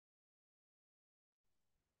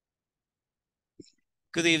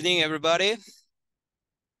Good evening, everybody.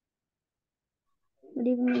 Good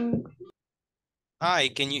evening. Hi,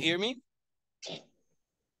 can you hear me?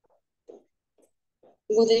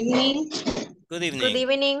 Good evening. Good evening. Good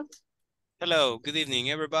evening. Hello, good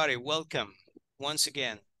evening, everybody. Welcome once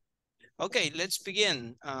again. Okay, let's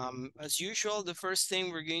begin. As usual, the first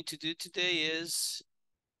thing we're going to do today is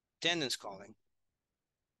attendance calling.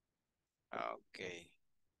 Okay.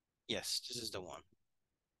 Yes, this is the one.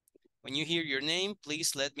 When you hear your name,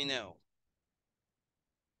 please let me know.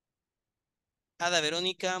 Ada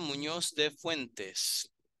Verónica Muñoz de Fuentes.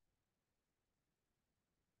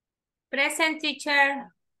 Present, teacher.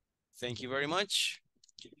 Thank you very much.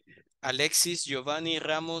 Alexis Giovanni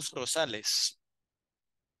Ramos Rosales.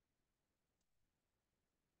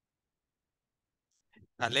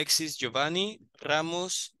 Alexis Giovanni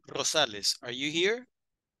Ramos Rosales. Are you here?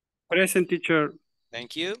 Present, teacher.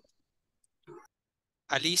 Thank you.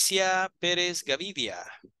 Alicia Pérez Gavidia.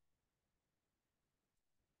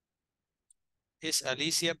 Is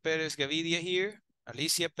Alicia Pérez Gavidia here?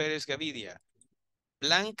 Alicia Pérez Gavidia.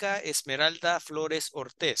 Blanca Esmeralda Flores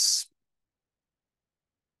Ortiz.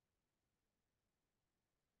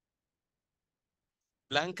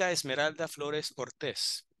 Blanca Esmeralda Flores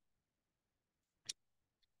Ortiz.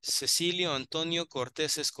 Cecilio Antonio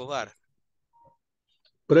Cortés Escobar.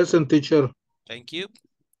 Present, teacher. Thank you.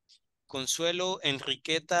 Consuelo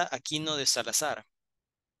Enriqueta Aquino de Salazar.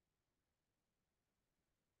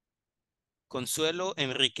 Consuelo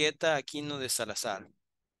Enriqueta Aquino de Salazar.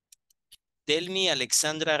 Delmi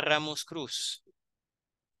Alexandra Ramos Cruz.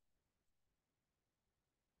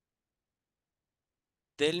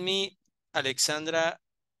 Delmi Alexandra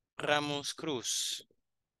Ramos Cruz.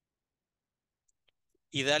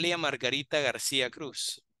 Idalia Margarita García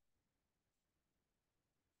Cruz.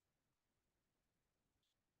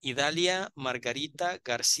 Idalia Margarita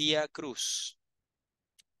García Cruz.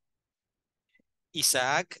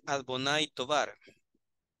 Isaac Albonay Tovar.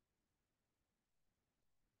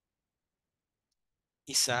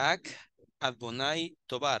 Isaac Albonay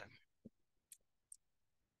Tovar.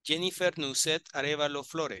 Jennifer Nucet Arevalo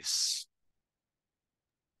Flores.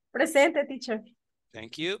 Presente, teacher.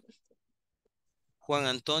 Thank you. Juan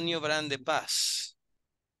Antonio Brande Paz.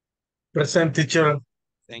 Present, teacher.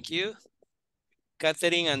 Thank you.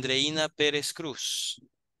 Catherine Andreina Pérez Cruz.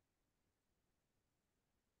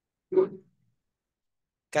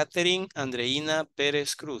 Catherine Andreina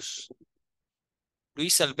Pérez Cruz.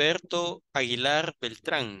 Luis Alberto Aguilar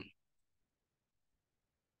Beltrán.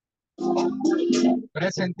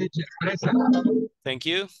 Present, teacher. Present. Thank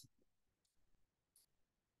you.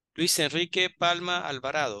 Luis Enrique Palma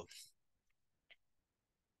Alvarado.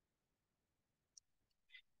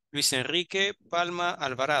 Luis Enrique Palma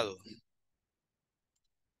Alvarado.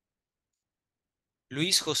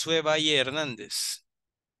 Luis Josué Valle Hernández.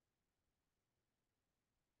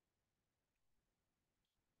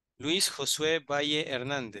 Luis Josué Valle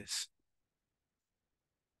Hernández.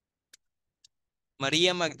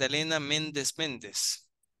 María Magdalena Méndez Méndez.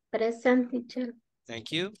 Present, teacher.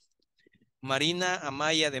 Thank you. Marina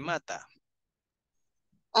Amaya de Mata.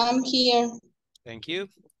 I'm here. Thank you.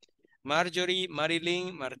 Marjorie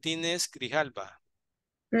Marilyn Martínez Grijalba.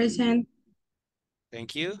 Present.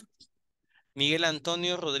 Thank you. Miguel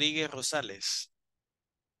Antonio Rodríguez Rosales.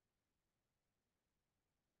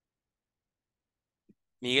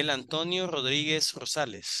 Miguel Antonio Rodríguez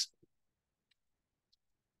Rosales.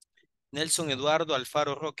 Nelson Eduardo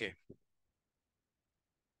Alfaro Roque.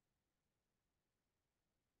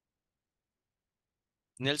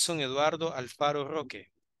 Nelson Eduardo Alfaro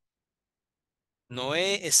Roque.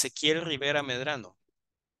 Noé Ezequiel Rivera Medrano.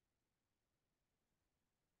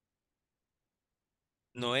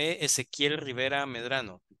 Noé Ezequiel Rivera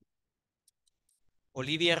Medrano.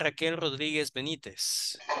 Olivia Raquel Rodríguez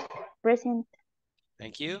Benítez. Present.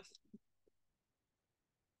 Thank you.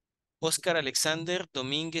 Oscar Alexander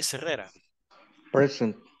Domínguez Herrera.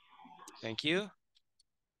 Present. Thank you.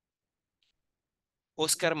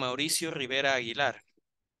 Oscar Mauricio Rivera Aguilar.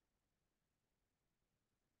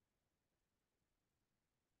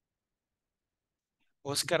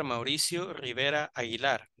 Oscar Mauricio Rivera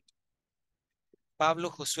Aguilar.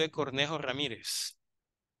 Pablo Josué Cornejo Ramírez.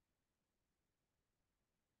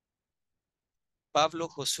 Pablo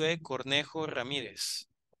Josué Cornejo Ramírez.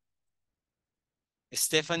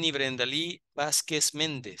 Stephanie Brendalí Vázquez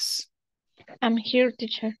Méndez. I'm here,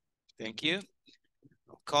 teacher. Thank you.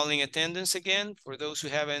 Calling attendance again for those who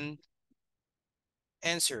haven't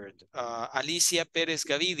answered. Alicia Pérez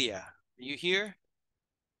Gavidia, are you here?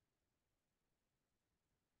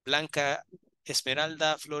 Blanca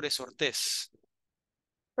Esmeralda Flores Ortiz.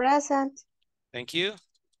 Present. Thank you.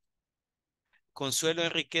 Consuelo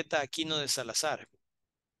Enriqueta Aquino de Salazar.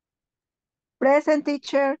 Present,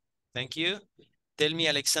 teacher. Thank you. Telmi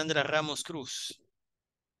Alexandra Ramos Cruz.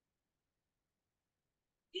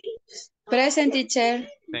 Present, teacher.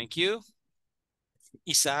 Thank you.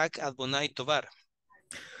 Isaac Adbonay Tobar.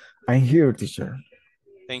 I'm here, teacher.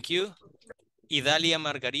 Thank you. Idalia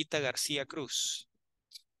Margarita García Cruz.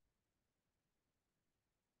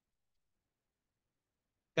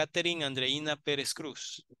 Catherine Andreina Pérez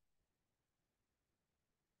Cruz.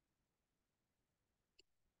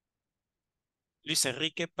 Luis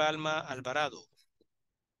Enrique Palma Alvarado.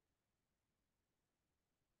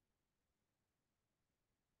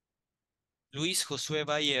 Luis Josué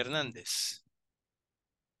Valle Hernández.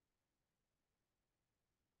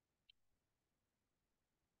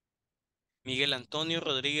 Miguel Antonio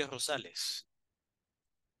Rodríguez Rosales.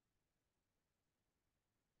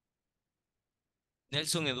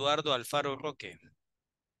 Nelson Eduardo Alfaro Roque.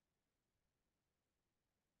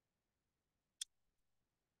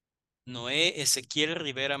 Noé Ezequiel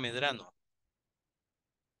Rivera Medrano.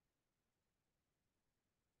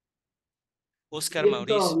 Oscar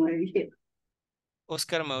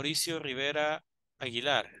Mauricio Rivera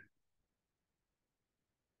Aguilar.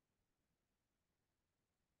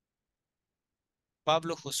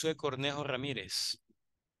 Pablo Josué Cornejo Ramírez.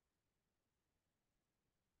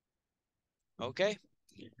 Okay.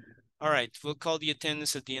 All right, we'll call the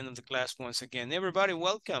attendance at the end of the class once again. Everybody,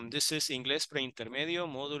 welcome. This is Inglés Preintermedio,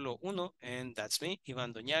 Módulo 1, and that's me,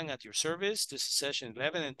 Ivan Doñan, at your service. This is session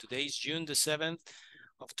 11, and today is June the 7th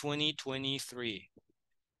of 2023.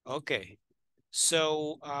 Okay,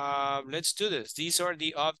 so let's do this. These are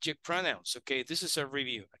the object pronouns. Okay, this is a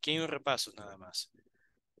review. Aquí hay un repaso nada más.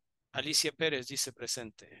 Alicia Pérez dice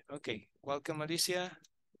presente. Okay, welcome, Alicia.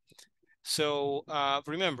 So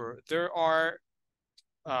remember, there are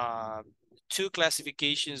two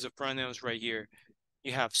classifications of pronouns right here.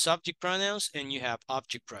 You have subject pronouns and you have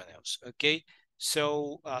object pronouns. Okay,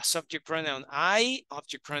 so subject pronoun I,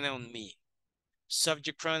 object pronoun me.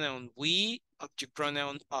 Subject pronoun we, object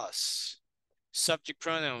pronoun us. Subject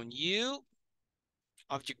pronoun you,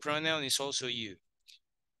 object pronoun is also you.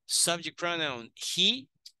 Subject pronoun he,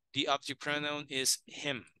 the object pronoun is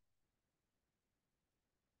him.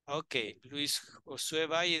 Ok, Luis Josué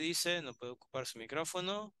Valle dice, no puede ocupar su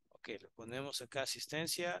micrófono. Ok, le ponemos acá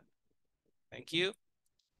asistencia. Thank you.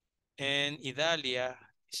 And Idalia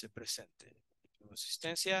dice presente.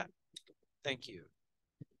 Asistencia. Thank you.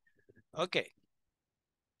 Okay.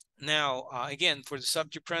 Now, again, for the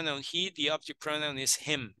subject pronoun he, the object pronoun is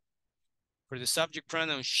him. For the subject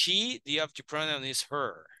pronoun she, the object pronoun is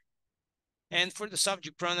her. And for the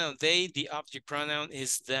subject pronoun they, the object pronoun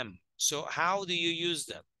is them. So how do you use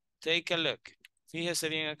them? Take a look. Fíjese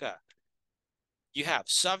bien acá. You have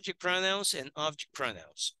subject pronouns and object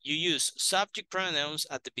pronouns. You use subject pronouns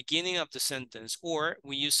at the beginning of the sentence, or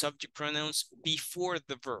we use subject pronouns before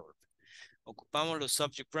the verb. Ocupamos los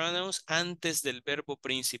subject pronouns antes del verbo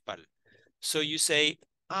principal. So you say,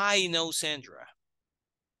 I know Sandra.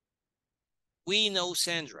 We know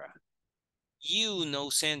Sandra. You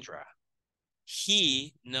know Sandra.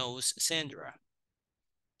 He knows Sandra.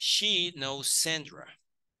 She knows Sandra.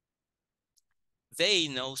 They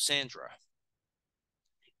know Sandra.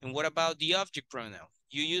 And what about the object pronoun?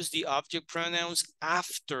 You use the object pronouns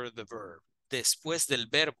after the verb, después del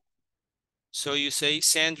verbo. So you say,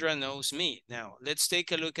 Sandra knows me. Now, let's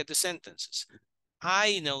take a look at the sentences.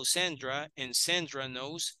 I know Sandra and Sandra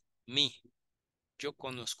knows me. Yo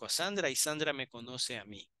conozco a Sandra y Sandra me conoce a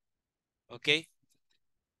mí. Okay?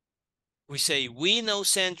 We say, we know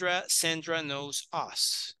Sandra, Sandra knows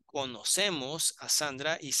us. Conocemos a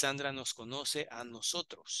Sandra y Sandra nos conoce a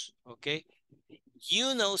nosotros. Okay?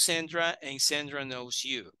 You know Sandra and Sandra knows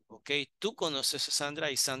you. Okay? Tú conoces a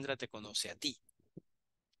Sandra y Sandra te conoce a ti.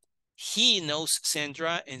 He knows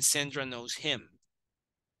Sandra and Sandra knows him.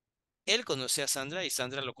 Él conoce a Sandra y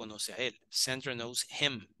Sandra lo conoce a él. Sandra knows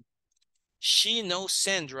him. She knows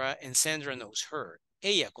Sandra and Sandra knows her.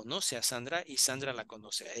 Ella conoce a Sandra y Sandra la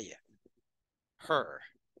conoce a ella. Her.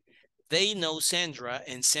 They know Sandra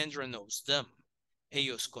and Sandra knows them.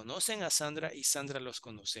 Ellos conocen a Sandra y Sandra los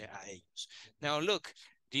conoce a ellos. Now look,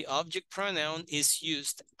 the object pronoun is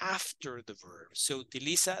used after the verb. Se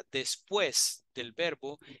utiliza después del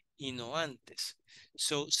verbo y no antes.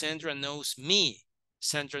 So Sandra knows me.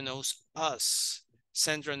 Sandra knows us.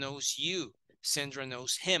 Sandra knows you. Sandra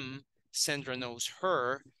knows him. Sandra knows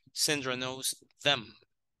her. Sandra knows them.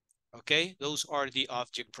 Okay, those are the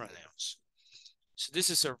object pronouns. So this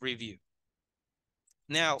is a review.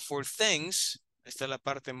 Now for things, esta es la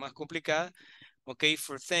parte más complicada. Okay,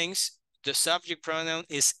 for things, the subject pronoun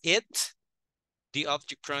is it. The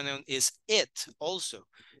object pronoun is it also.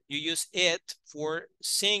 You use it for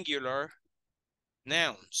singular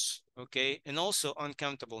nouns, okay? And also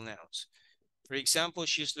uncountable nouns. For example,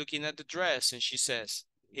 she's looking at the dress and she says,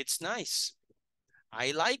 it's nice.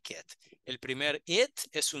 I like it. El primer it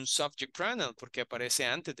es un subject pronoun porque aparece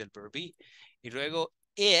antes del verb be. Y luego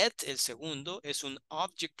it, el segundo, es un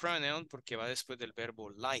object pronoun porque va después del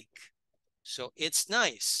verbo like. So, it's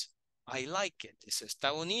nice. I like it. Dice,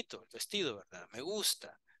 está bonito el vestido, ¿verdad? Me gusta.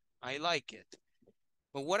 I like it.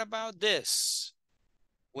 But what about this?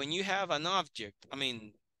 When you have an object, I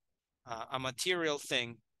mean, a material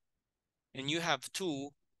thing, and you have two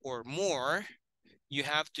or more, you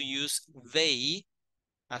have to use they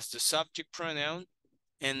as the subject pronoun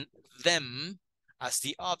and them as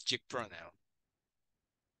the object pronoun.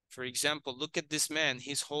 For example, look at this man.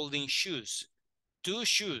 He's holding shoes. 2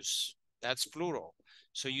 shoes. That's plural.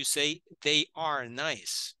 So you say, they are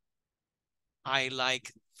nice. I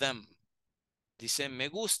like them. Dice, me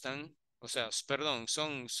gustan. O sea, perdón,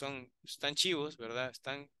 están chivos, ¿verdad?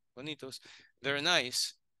 Están bonitos. They're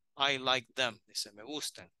nice. I like them. Dice, me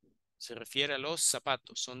gustan. Se refiere a los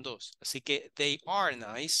zapatos. Son 2. Así que, they are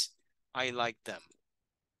nice. I like them.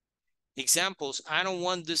 Examples, I don't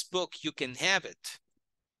want this book. You can have it.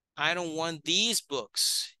 I don't want these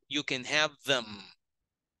books. You can have them.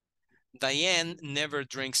 Diane never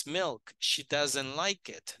drinks milk. She doesn't like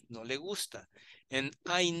it. No le gusta. And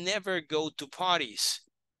I never go to parties.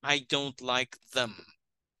 I don't like them.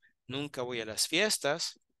 Nunca voy a las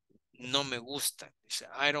fiestas. No me gustan.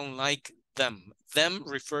 I don't like them. Them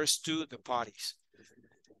refers to the parties.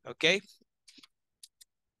 Okay?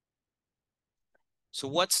 So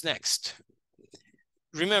what's next?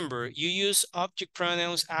 Remember, you use object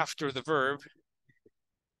pronouns after the verb,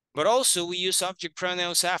 but also we use object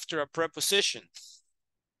pronouns after a preposition.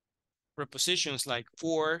 Prepositions like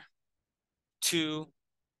for, to,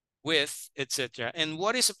 with, etc. And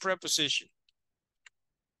what is a preposition?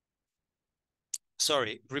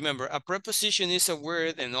 Sorry, remember, a preposition is a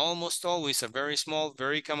word, and almost always a very small,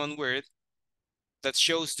 very common word that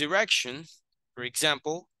shows direction. For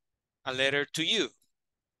example, a letter to you.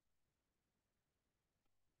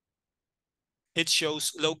 It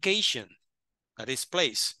shows location, that is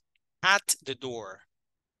place, at the door,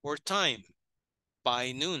 or time,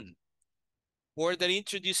 by noon. Or that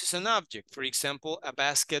introduces an object, for example, a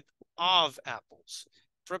basket of apples.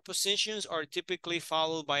 Prepositions are typically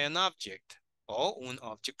followed by an object, o un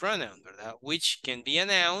object pronoun, ¿verdad? Which can be a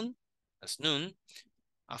noun, as noon,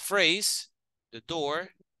 a phrase, the door,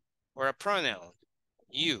 or a pronoun,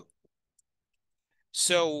 you.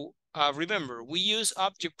 So remember, we use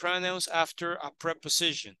object pronouns after a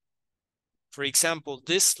preposition. For example,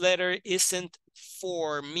 this letter isn't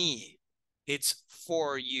for me. It's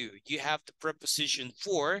for you. You have the preposition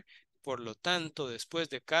for. Por lo tanto, después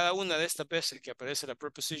de cada una de estas veces que aparece la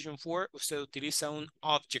preposition for, usted utiliza un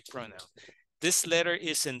object pronoun. This letter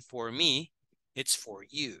isn't for me. It's for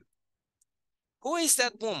you. Who is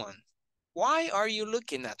that woman? Why are you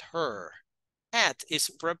looking at her? At is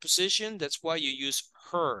a preposition. That's why you use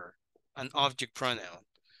her, an object pronoun.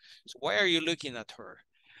 So why are you looking at her?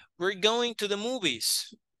 We're going to the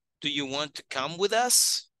movies. Do you want to come with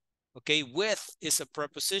us? Okay, with is a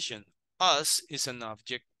preposition. Us is an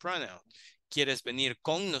object pronoun. ¿Quieres venir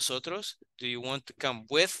con nosotros? Do you want to come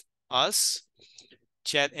with us?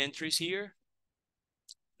 Chat entries here.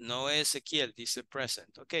 Noé Ezequiel dice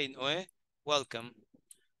present. Okay, Noé, welcome.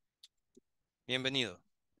 Bienvenido.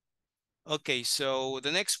 Okay, so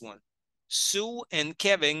the next one. Sue and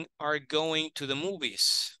Kevin are going to the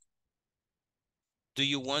movies. Do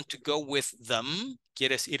you want to go with them?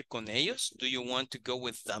 ¿Quieres ir con ellos? Do you want to go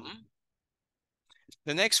with them?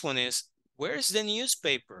 The next one is, where's the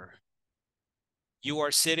newspaper? You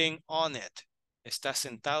are sitting on it. Estás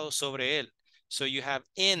sentado sobre él. So you have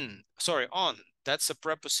on. That's a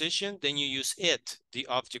preposition. Then you use it, the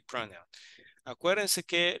object pronoun. Acuérdense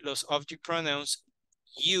que los object pronouns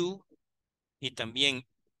you y también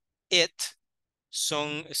it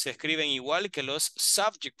se escriben igual que los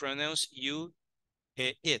subject pronouns you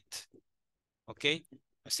e it. ¿Ok?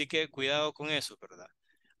 Así que cuidado con eso, ¿verdad?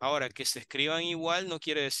 Ahora, que se escriban igual no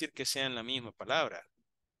quiere decir que sean la misma palabra.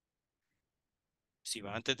 Si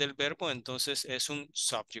va antes del verbo, entonces es un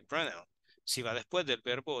subject pronoun. Si va después del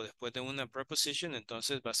verbo o después de una preposition,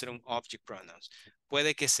 entonces va a ser un object pronoun.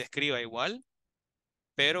 Puede que se escriba igual,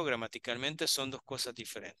 pero gramaticalmente son dos cosas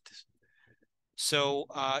diferentes. So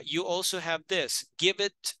you also have this, give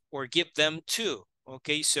it or give them to.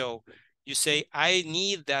 Okay, so you say, I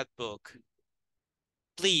need that book.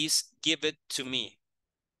 Please give it to me.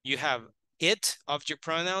 You have it, object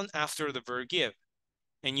pronoun, after the verb give.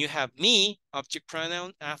 And you have me, object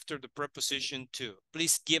pronoun, after the preposition to.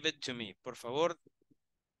 Please give it to me. Por favor,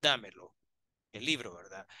 dámelo. El libro,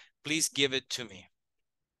 ¿verdad? Please give it to me.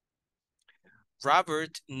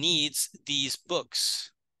 Robert needs these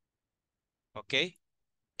books. Okay?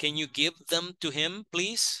 Can you give them to him,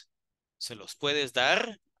 please? ¿Se los puedes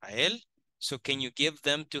dar a él? So can you give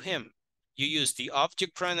them to him? You use the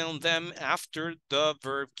object pronoun them after the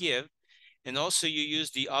verb give, and also you use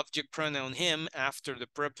the object pronoun him after the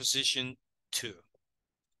preposition to.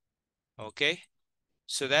 Okay?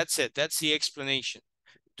 So that's it. That's the explanation.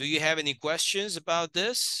 Do you have any questions about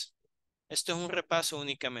this? Esto es un repaso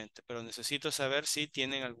únicamente, pero necesito saber si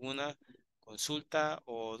tienen alguna consulta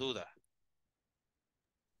o duda.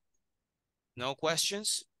 No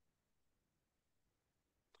questions?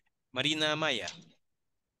 Marina Amaya.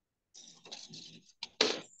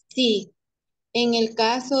 Sí, en el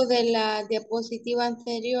caso de la diapositiva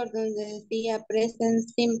anterior donde decía present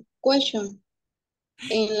simple question,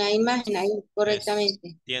 en la imagen ahí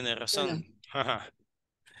correctamente. Tiene razón.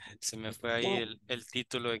 Se me fue ahí el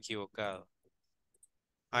título equivocado.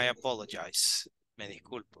 I apologize. Me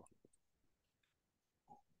disculpo.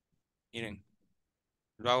 Miren,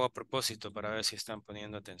 lo hago a propósito para ver si están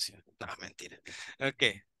poniendo atención. No, mentira. Ok,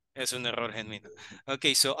 es un error genuino. Ok,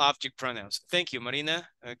 so object pronouns. Thank you,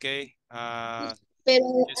 Marina. Ok. Pero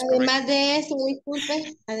Just además correct. de eso,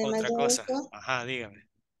 disculpe, además Otra de cosa. eso, Ajá, dígame.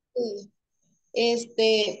 es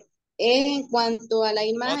en cuanto a la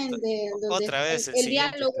imagen de donde Otra está vez el el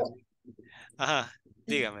siguiente diálogo, también. Ajá,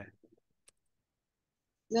 dígame.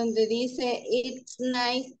 donde dice it's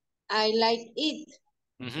nice, I like it.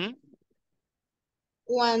 Ujú.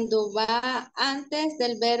 Cuando va antes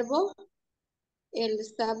del verbo, el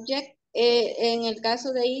subject, en el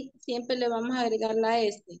caso de it, siempre le vamos a agregar la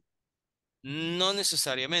S. No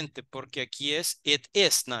necesariamente, porque aquí es it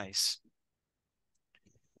is nice.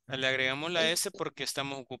 Le agregamos la S porque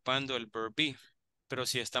estamos ocupando el verb be. Pero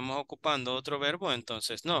si estamos ocupando otro verbo,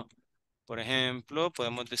 entonces no. Por ejemplo,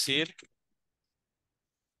 podemos decir,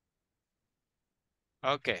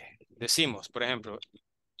 ok, decimos, por ejemplo,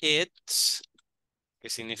 it's, que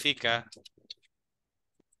significa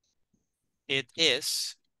it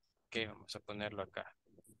is, ok, vamos a ponerlo acá.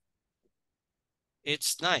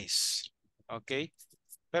 It's nice, ok,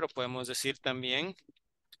 pero podemos decir también,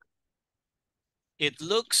 it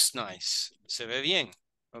looks nice, se ve bien,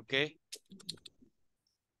 ok.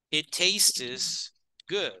 It tastes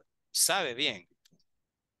good, sabe bien.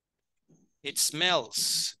 It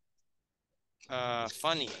smells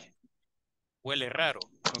funny, huele raro,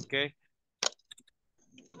 ok.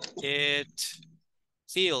 It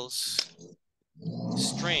feels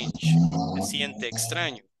strange, se siente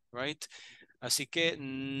extraño, right? Así que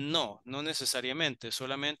no necesariamente,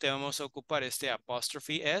 solamente vamos a ocupar este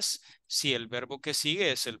apostrophe s si el verbo que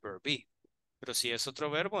sigue es el verb be. Pero si es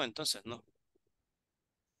otro verbo, entonces no.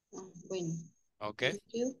 Bueno, Okay, thank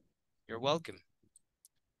you. you're welcome.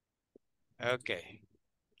 Okay.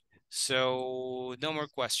 So no more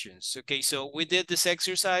questions. Okay, so we did this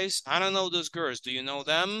exercise. I don't know those girls. Do you know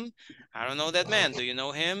them? I don't know that man. Do you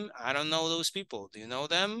know him? I don't know those people. Do you know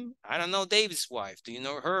them? I don't know Dave's wife. Do you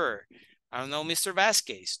know her? I don't know Mr.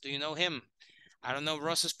 Vasquez. Do you know him? I don't know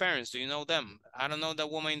Ross's parents. Do you know them? I don't know that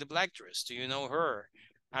woman in the black dress. Do you know her?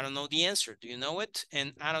 I don't know the answer. Do you know it?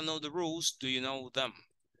 And I don't know the rules. Do you know them?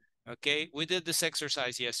 Okay, we did this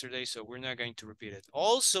exercise yesterday, so we're not going to repeat it.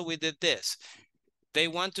 Also, we did this. They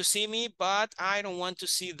want to see me, but I don't want to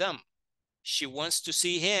see them. She wants to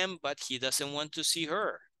see him, but he doesn't want to see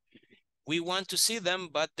her. We want to see them,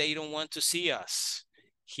 but they don't want to see us.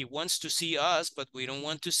 He wants to see us, but we don't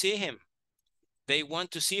want to see him. They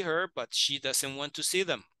want to see her, but she doesn't want to see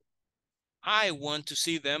them. I want to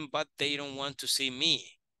see them, but they don't want to see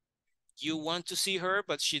me. You want to see her,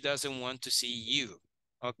 but she doesn't want to see you.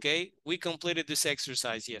 Okay, we completed this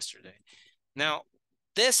exercise yesterday. Now,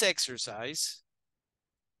 this exercise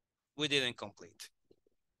we didn't complete.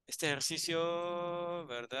 Este ejercicio,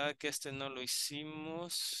 ¿verdad? Que este no lo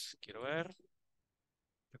hicimos. Quiero ver.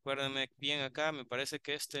 Recuérdenme bien acá, me parece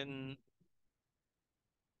que este...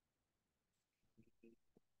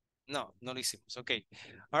 No lo hicimos. Okay.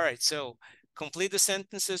 All right, so complete the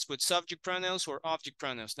sentences with subject pronouns or object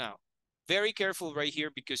pronouns. Now, very careful right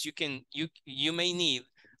here because you may need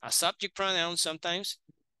a subject pronoun sometimes,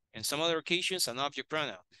 and some other occasions an object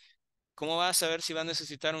pronoun. ¿Cómo va a saber si va a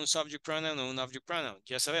necesitar un subject pronoun o un object pronoun?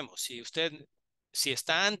 Ya sabemos, si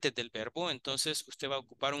está antes del verbo, entonces usted va a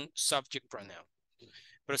ocupar un subject pronoun.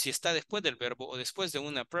 Pero si está después del verbo o después de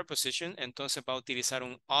una preposition, entonces va a utilizar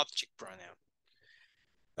un object pronoun.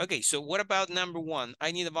 Okay, so what about number one?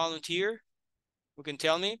 I need a volunteer who can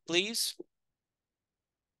tell me, please.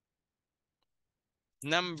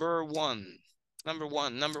 Number one. Number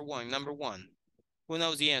one. Who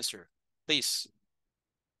knows the answer? Please.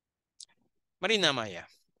 Marina Maya.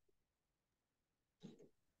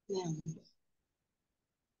 Yeah.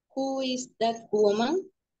 Who is that woman?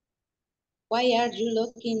 Why are you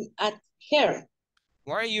looking at her?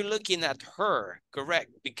 Why are you looking at her?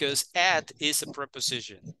 Correct, because at is a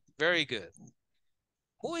preposition. Very good.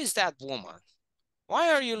 Who is that woman?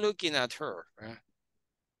 Why are you looking at her?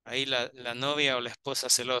 Ahí la novia o la esposa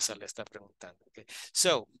celosa le está preguntando. Okay.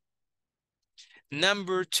 So,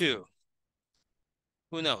 number two.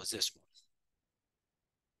 Who knows this one?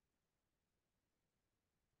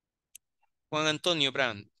 Juan Antonio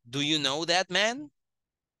Brown. Do you know that man?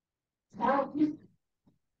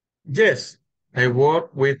 Yes, I work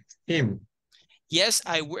with him. Yes,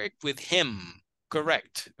 I work with him.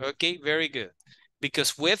 Correct. Okay, very good.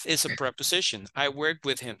 Because with is a preposition. I work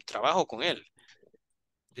with him. Trabajo con él.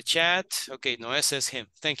 The chat. Okay, Noé says him.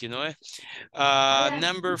 Thank you, Noé.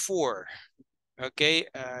 Number four. Ok,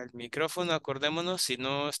 el micrófono, acordémonos, si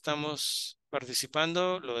no estamos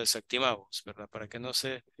participando, lo desactivamos, ¿verdad? Para que no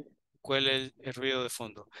se cuele el ruido de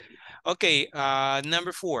fondo. Ok,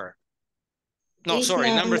 number four. No, It's sorry,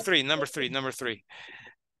 not- number three.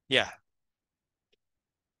 Yeah.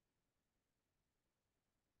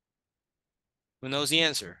 Who knows the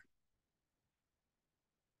answer?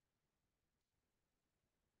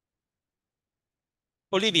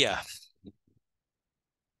 Olivia.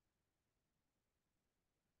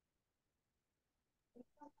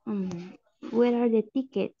 Where are the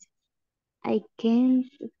tickets? I can't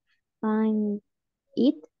find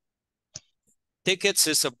it. Tickets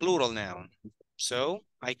is a plural noun. So,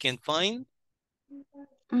 I can find.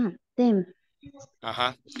 Them.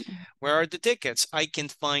 Where are the tickets? I can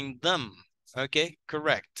find them. Okay,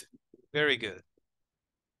 correct. Very good.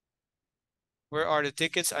 Where are the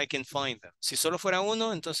tickets? I can find them. Si solo fuera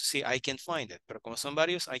uno, entonces sí, I can find it. Pero como son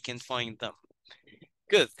varios, I can find them.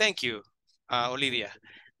 Good, thank you, Olivia.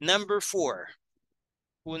 Number four.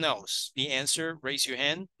 Who knows the answer? Raise your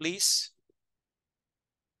hand, please.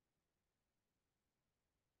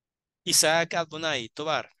 Isaac Albonay,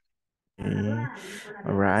 Tobar. Okay.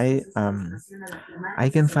 All right. I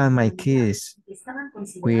can find my keys.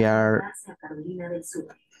 We are.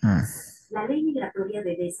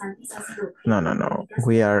 No.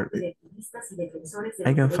 We are.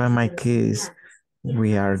 I can find my keys.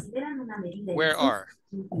 We are. Where are?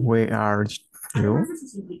 Where are you?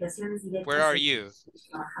 Where are you?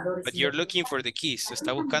 But you're looking for the keys.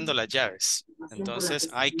 Está buscando las llaves. Entonces,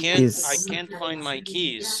 I can't find my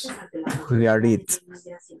keys. We are it.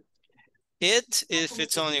 It, if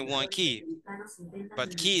it's only one key.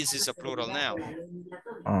 But keys is a plural noun.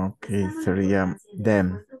 Okay, so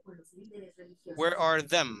them. Where are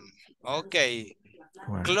them? Okay.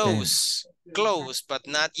 Where Close, but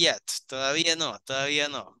not yet. Todavía no.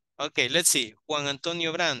 Okay, let's see. Juan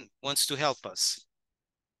Antonio Brand wants to help us.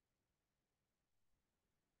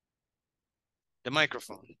 The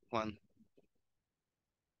microphone, Juan.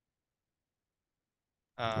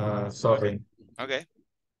 Sorry. Okay.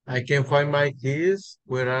 I can find my keys.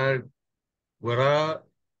 Where are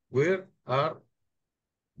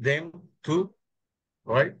them too?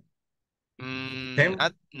 Right? Them?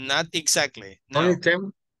 Not exactly. No. Only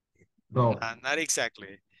them? No. Not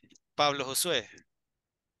exactly. Pablo Josué.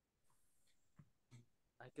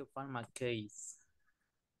 I can find my keys.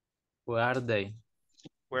 Where are they?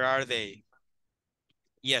 Where are they?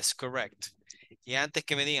 Yes, correct. Y antes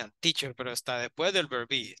que me digan, teacher, pero está después del verb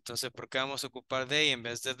be. Entonces, ¿por qué vamos a ocupar they en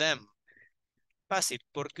vez de them? Fácil,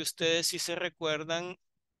 porque ustedes si se recuerdan,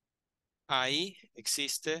 ahí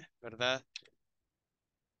existe, ¿verdad?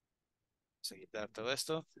 Vamos a quitar todo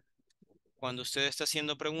esto. Cuando usted está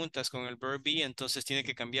haciendo preguntas con el verb be, entonces tiene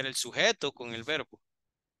que cambiar el sujeto con el verbo,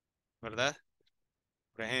 ¿verdad?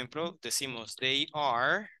 Por ejemplo, decimos, they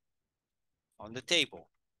are on the table.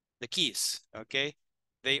 The keys, ¿ok?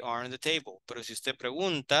 They are on the table. Pero si usted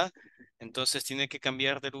pregunta, entonces tiene que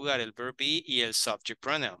cambiar de lugar el verb be y el subject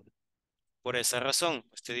pronoun. Por esa razón,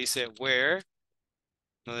 usted dice where,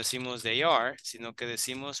 no decimos they are, sino que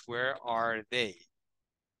decimos where are they.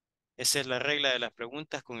 Esa es la regla de las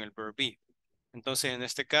preguntas con el verb be. Entonces, en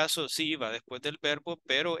este caso, sí, va después del verbo,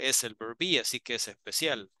 pero es el verb be, así que es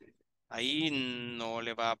especial. Ahí no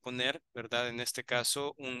le va a poner, ¿verdad? En este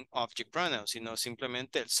caso, un object pronoun, sino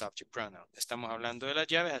simplemente el subject pronoun. Estamos hablando de las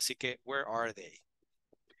llaves, así que, where are they?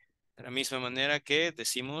 De la misma manera que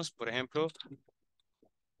decimos, por ejemplo,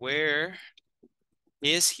 where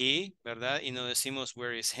is he, ¿verdad? Y no decimos,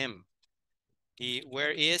 where is him. Y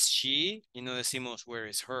where is she, y no decimos, where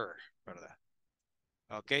is her, ¿verdad?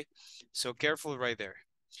 Okay, so careful right there.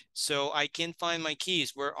 So I can't find my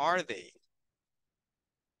keys. Where are they?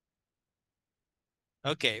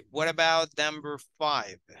 Okay, what about number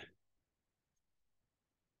 5?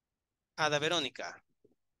 Ada Verónica.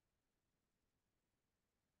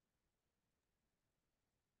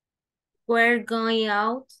 We're going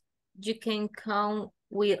out. You can come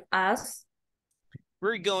with us.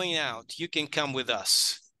 We're going out. You can come with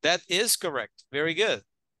us. That is correct. Very good.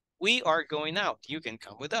 We are going out. You can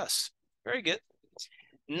come with us. Very good.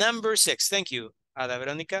 Number 6. Thank you, Ada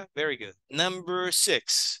Verónica. Very good. Number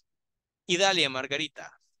 6. Idalia Margarita.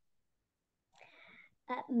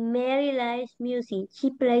 Mary likes music.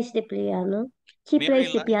 She plays the piano.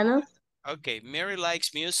 Okay, Mary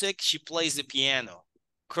likes music. She plays the piano.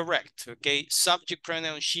 Correct. Okay, subject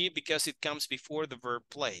pronoun she because it comes before the verb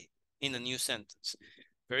play in a new sentence.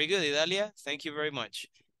 Very good, Idalia. Thank you very much.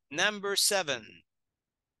 Number 7.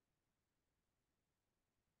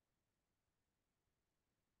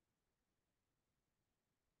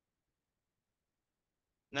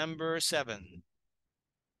 Number 7.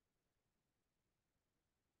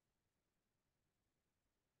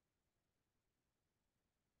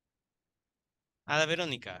 Ada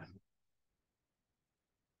Verónica.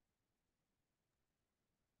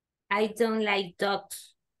 I don't like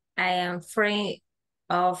dogs. I am afraid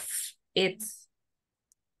of it.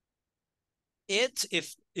 It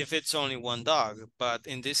if it's only one dog, but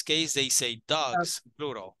in this case they say dogs,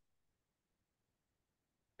 plural.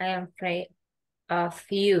 I am afraid of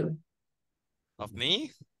you. Of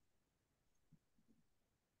me?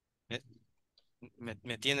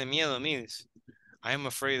 Me tiene miedo a mí. I am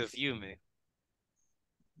afraid of you, me.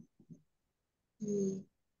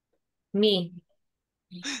 Me.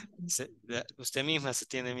 Usted misma se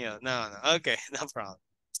tiene miedo. No. Okay, no problem.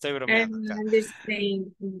 Estoy bromeando acá.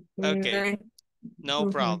 Okay. No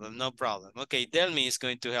problem, no problem. Okay, Delmi is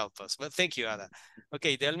going to help us. But thank you, Ada.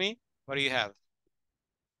 Okay, Delmi, what do you have?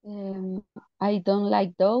 I don't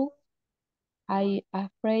like dogs. I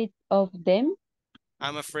afraid of them.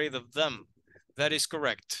 I'm afraid of them. That is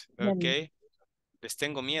correct. Okay. Les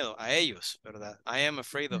tengo miedo a ellos, ¿verdad? I am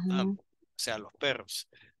afraid of them. O sea, los perros.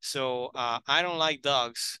 So, I don't like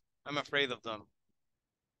dogs. I'm afraid of them.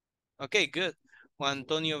 Okay, good. Juan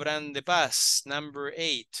Antonio Brand de Paz, number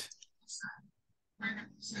 8.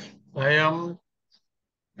 I am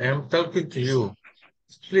talking to you.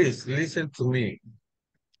 Please listen to me.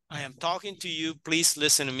 I am talking to you. Please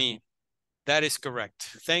listen to me. That is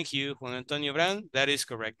correct. Thank you, Juan Antonio Brand. That is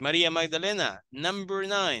correct. Maria Magdalena, number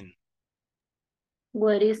 9.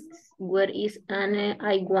 What is Anne?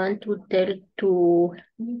 I want to tell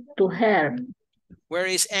to her. Where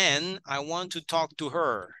is Anne? I want to talk to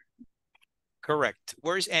her. Correct.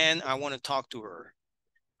 Where is Anne? I want to talk to her.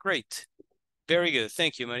 Great. Very good.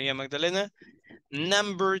 Thank you, Maria Magdalena.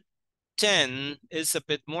 Number 10 is a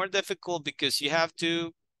bit more difficult because you have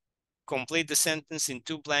to complete the sentence in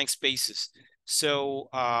 2 blank spaces. So,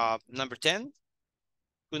 number 10,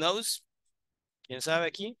 who knows? ¿Quién sabe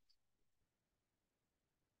aquí?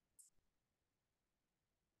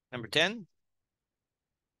 Number 10.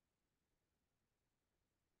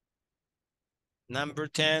 Number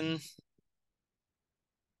 10.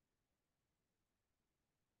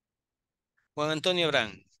 Juan Antonio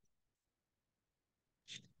Brand.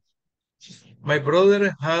 My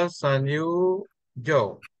brother has a new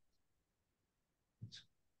job.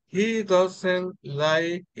 He doesn't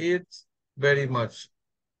like it very much.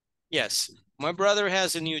 Yes, my brother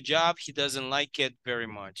has a new job. He doesn't like it very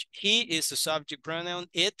much. He is a subject pronoun.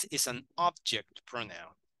 It is an object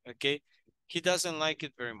pronoun. Okay. He doesn't like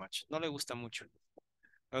it very much. No le gusta mucho.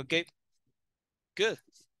 Okay. Good.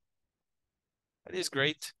 That is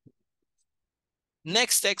great.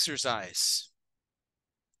 Next exercise.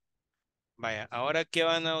 Vaya, ahora ¿qué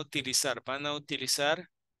van a utilizar? Van a utilizar,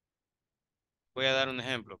 voy a dar un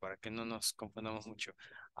ejemplo para que no nos confundamos mucho.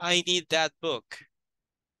 I need that book.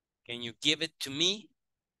 Can you give it to me?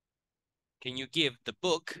 Can you give the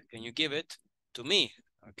book? Can you give it to me?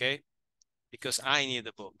 Okay. Because I need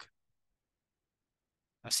the book.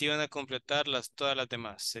 Así van a completar todas las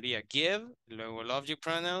demás. Sería give, luego el object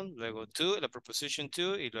pronoun, luego to, la preposition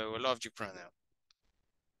to, y luego el object pronoun.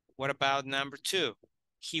 What about number 2?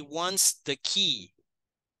 He wants the key.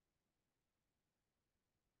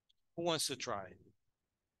 Who wants to try?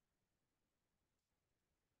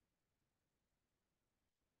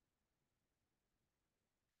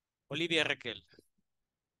 Olivia Raquel.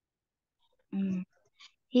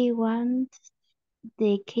 He wants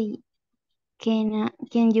the key. Can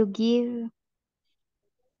you give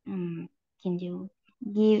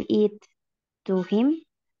it to him?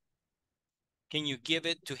 Can you give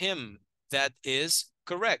it to him? That is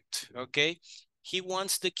correct, okay? He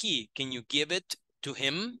wants the key. Can you give it to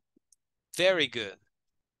him? Very good.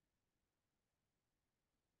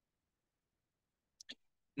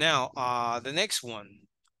 Now, the next one.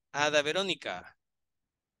 Ada Verónica.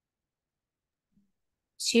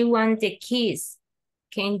 She wants the keys.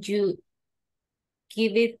 Can you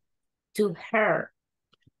give it to her?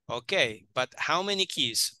 Okay, but how many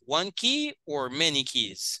keys? One key or many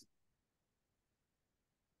keys?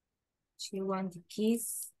 She wants the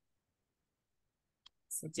keys.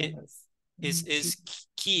 Is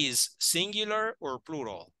keys singular or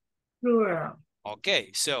plural? Plural.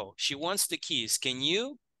 Okay, so she wants the keys. Can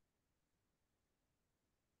you?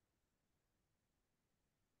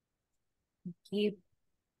 Give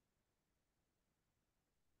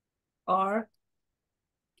or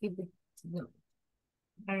give it to them.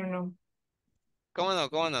 I don't know. ¿Cómo no?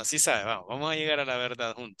 ¿Cómo no? Sí sabe, vamos a llegar a la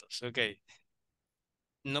verdad juntos. Ok.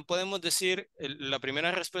 No podemos decir, la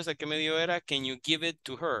primera respuesta que me dio era, can you give it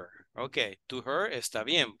to her? Ok, to her está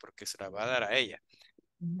bien, porque se la va a dar a ella.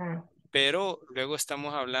 Pero luego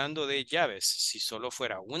estamos hablando de llaves. Si solo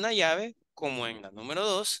fuera una llave, como en la número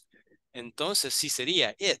 2, entonces sí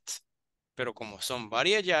sería it. Pero como son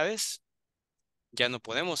varias llaves, ya no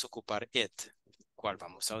podemos ocupar it. ¿Cuál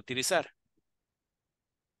vamos a utilizar?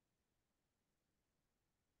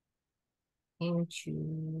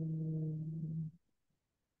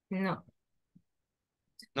 No.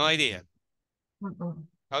 No idea. Uh-uh.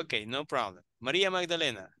 Ok, no problem. María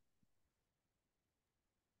Magdalena.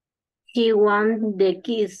 He wants the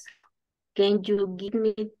keys. Can you give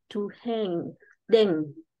me to him?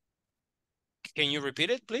 Then, Can you repeat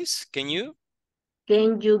it, please? Can you?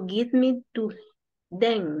 can you give me to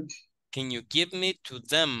them? Can you give me to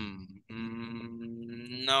them?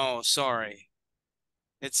 No, sorry.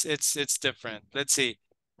 It's different. Let's see.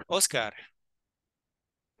 Oscar.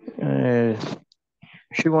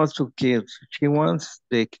 She wants to kids. She wants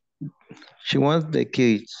the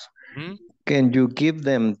kids. Hmm? Can you give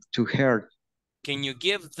them to her? Can you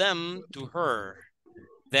give them to her?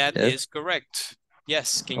 That Yes. is correct.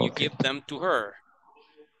 Yes, can you Okay. give them to her?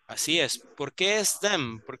 Así es. ¿Por qué es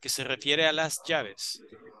them? Porque se refiere a las llaves.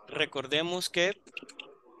 Recordemos que,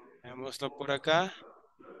 veámoslo por acá.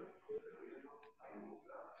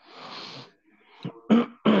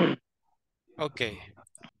 Ok.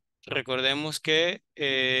 Recordemos que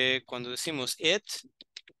cuando decimos it,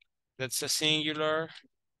 that's a singular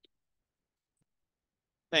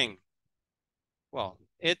thing. Well,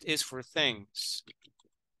 it is for things.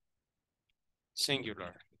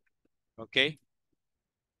 Singular. Okay.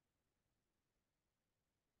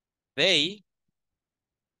 They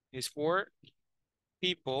is for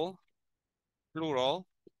people, plural.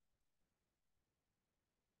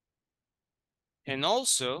 And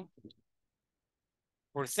also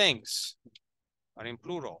for things, but in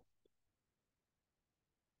plural.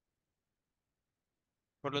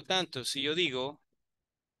 Por lo tanto, si yo digo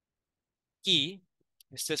he,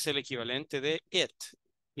 este es el equivalente de it.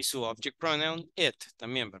 Y su object pronoun it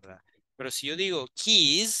también, ¿verdad? Pero si yo digo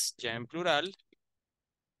keys, ya en plural,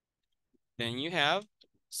 then you have,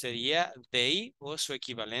 sería they o su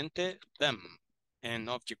equivalente them en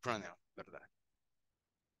object pronoun, ¿verdad?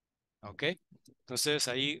 Ok. Entonces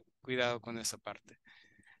ahí cuidado con esa parte.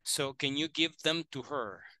 So can you give them to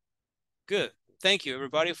her? Good. Thank you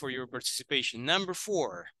everybody for your participation. Number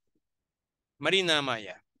 4. Marina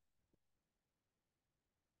Amaya.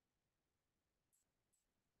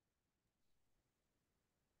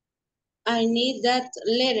 I need that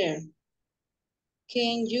letter.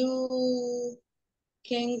 Can you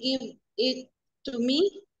give it to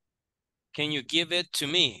me? Can you give it to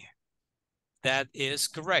me? That is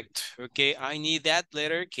correct. Okay, I need that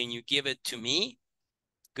letter. Can you give it to me?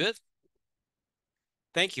 Good.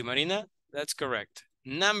 Thank you, Marina. That's correct.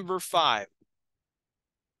 Number 5.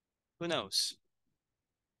 Who knows?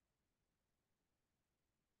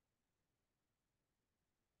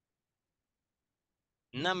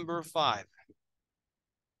 Number 5.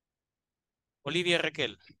 Olivia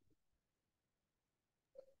Raquel.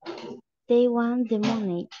 They want the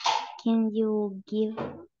money. Can you give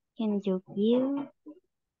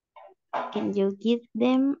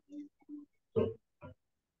them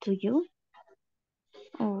to you?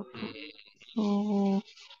 Oh,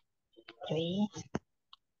 three.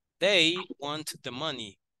 They want the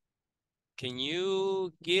money. Can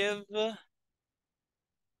you give?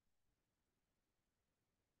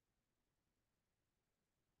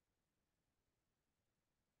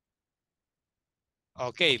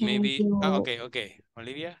 Okay, maybe. Okay.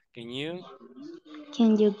 Olivia, can you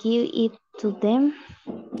give it to them?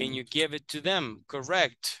 Can you give it to them?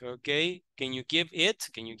 Correct. Okay. Can you give it?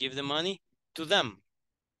 Can you give the money to them?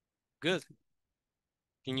 Good.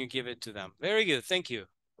 Can you give it to them? Very good. Thank you,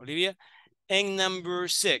 Olivia. And number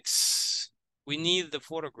 6, we need the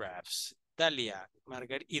photographs. Dalia,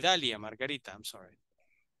 Margarita, I'm sorry.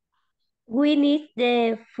 We need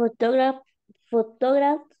the photographs. Can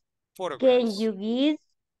Photographs. you give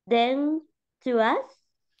them to us?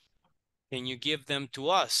 Can you give them to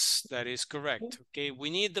us? That is correct. Okay, we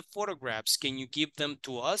need the photographs. Can you give them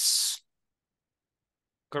to us?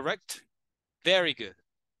 Correct? Very good.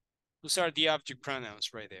 Those are the object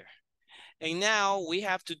pronouns right there. And now we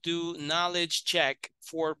have to do knowledge check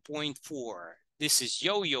 4.4. This is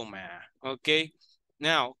yo-yo math, okay?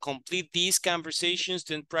 Now, complete these conversations,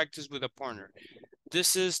 then practice with a partner.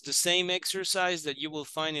 This is the same exercise that you will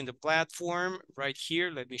find in the platform right here.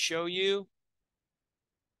 Let me show you.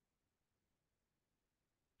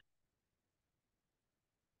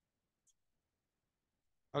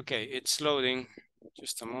 Okay, it's loading.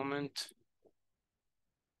 Just a moment.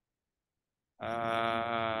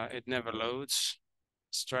 It never loads.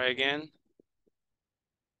 Let's try again.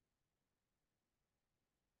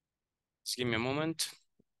 Just give me a moment.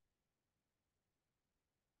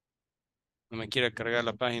 No me quiere cargar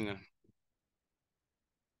la página.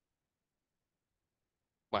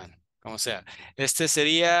 Bueno, como sea. Este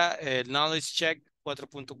sería el Knowledge Check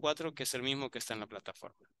 4.4, que es el mismo que está en la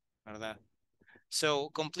plataforma, ¿verdad? So,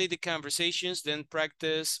 complete the conversations, then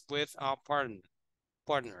practice with our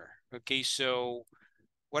partner. Okay, so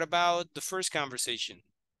what about the first conversation?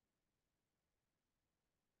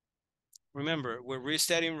 Remember, what we're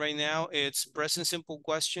studying right now, it's present simple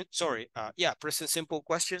question. Sorry, present simple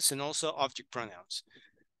questions and also object pronouns.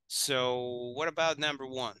 So what about number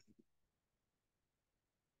 1?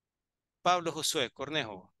 Pablo Josué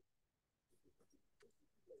Cornejo.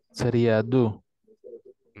 Sería do.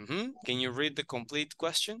 Can you read the complete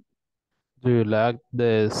question? Do you like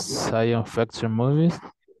the science fiction movies?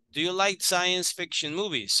 Do you like science fiction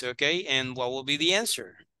movies? Okay, and what will be the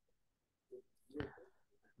answer?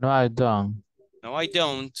 No, I don't. No, I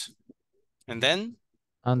don't. And then?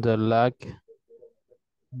 And I like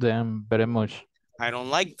them very much. I don't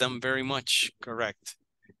like them very much. Correct.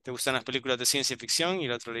 ¿Te gustan las películas de ciencia ficción? Y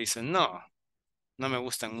el otro le dice, no, no me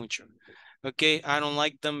gustan mucho. Okay, I don't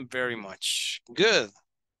like them very much. Good.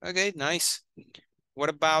 Okay, nice. What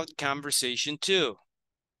about conversation 2?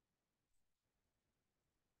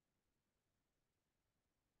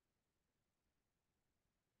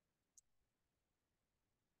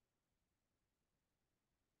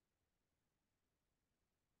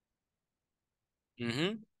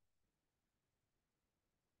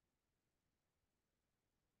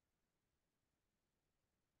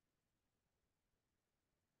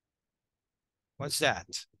 What's that?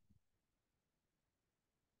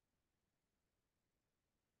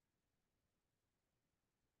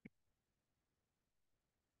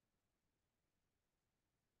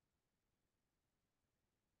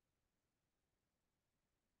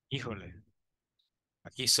 Híjole.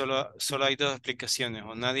 Aquí solo hay 2 explicaciones.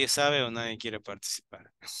 O nadie sabe o nadie quiere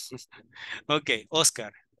participar. Okay,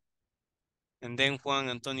 Oscar. And then Juan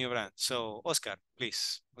Antonio Brandt. So, Oscar,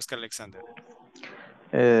 please. Oscar Alexander.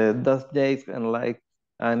 Does Jake and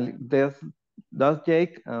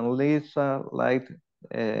Lisa like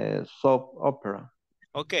soap opera?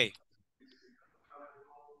 Okay.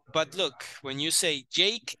 But look, when you say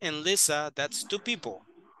Jake and Lisa, that's 2 people.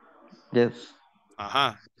 Yes.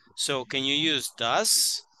 So can you use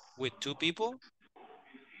does with 2 people?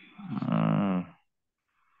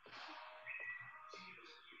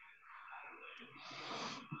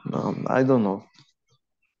 No, I don't know.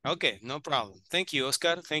 Okay, no problem. Thank you,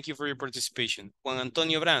 Oscar. Thank you for your participation. Juan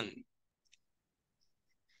Antonio Brandt.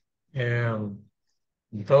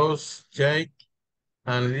 Does Jake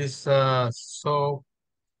and Lisa soap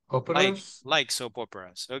operas? Like soap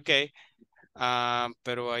operas. Okay.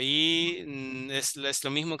 Pero ahí es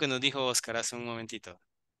lo mismo que nos dijo Oscar hace un momentito.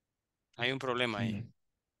 Hay un problema ahí.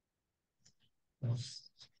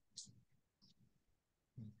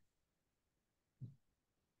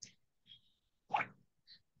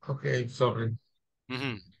 Okay, sorry.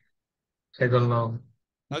 I don't know.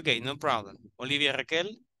 Okay, no problem. Olivia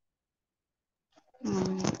Raquel.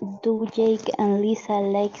 Do Jake and Lisa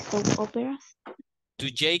like soap operas? Do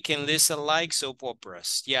Jake and Lisa like soap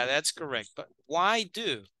operas? Yeah, that's correct. But why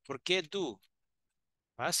do? ¿Por qué do?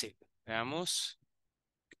 Fácil. Veamos.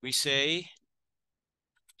 We say,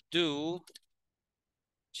 do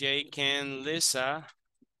Jake and Lisa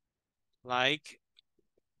like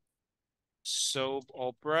soap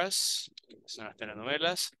operas? Son las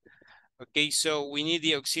telenovelas. Okay, so we need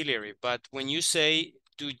the auxiliary. But when you say,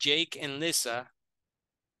 do Jake and Lisa,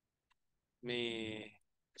 me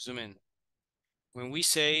zoom in. When we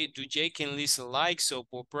say, do Jake and Lisa like soap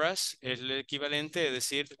operas? Es el equivalente de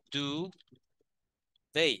decir, do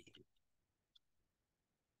they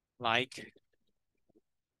like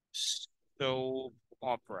soap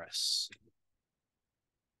operas?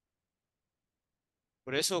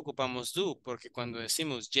 Por eso ocupamos do, porque cuando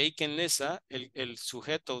decimos Jake and Lisa, el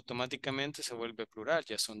sujeto automáticamente se vuelve plural,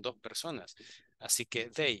 ya son dos personas. Así que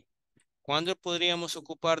they. ¿Cuándo podríamos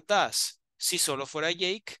ocupar does? Si solo fuera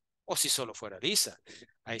Jake o si solo fuera Lisa.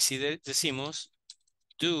 Ahí sí decimos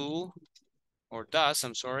do, or does,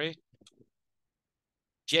 I'm sorry,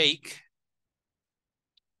 Jake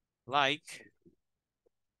like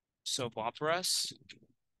soap operas.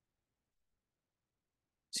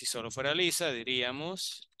 Si solo fuera Lisa,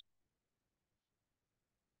 diríamos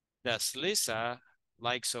does Lisa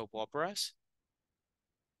like soap operas?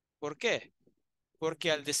 ¿Por qué? Porque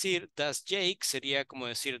al decir does Jake sería como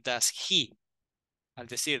decir does he. Al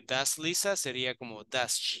decir does Lisa sería como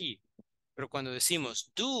does she. Pero cuando decimos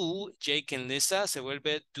do Jake and Lisa se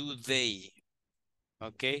vuelve do they.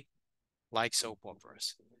 Okay? Like soap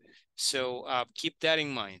operas. So keep that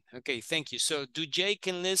in mind. Okay, thank you. So do Jake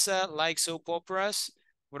and Lisa like soap operas?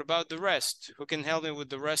 What about the rest? Who can help me with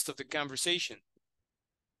the rest of the conversation?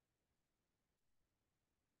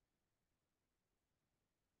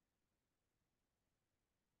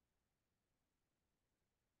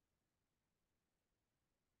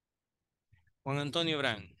 Juan Antonio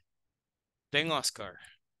Brand. Then Oscar.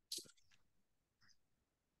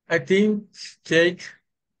 I think Jake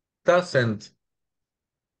doesn't,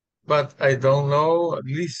 but I don't know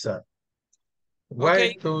Lisa. Why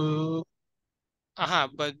Okay. do...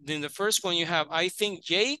 But in the first one you have, I think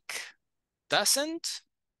Jake doesn't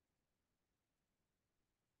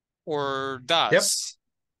or does?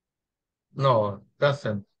 Yep. No,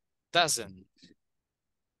 doesn't. Doesn't.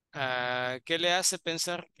 ¿Qué le hace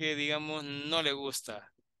pensar que, digamos, no le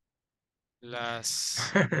gusta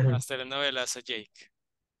las telenovelas a Jake?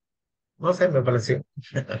 No sé, me pareció.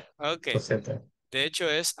 Ok. Lo sé. De hecho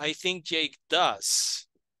es, I think Jake does.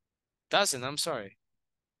 Doesn't, I'm sorry.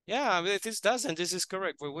 Yeah, if this doesn't, this is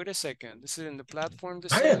correct. Wait a second. This is in the platform.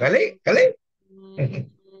 Dale.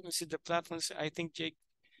 This is the platform. I think Jake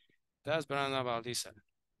does, but I don't know about Lisa.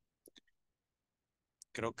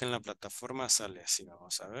 Creo que en la plataforma sale así.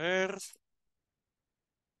 Vamos a ver.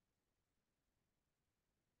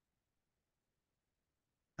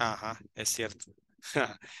 Ajá, es cierto.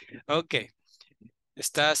 Ok.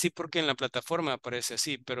 Está así porque en la plataforma aparece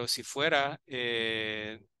así, pero si fuera,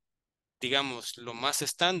 digamos, lo más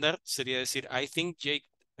estándar sería decir, I think Jake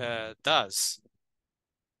does.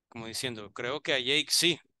 Como diciendo, creo que a Jake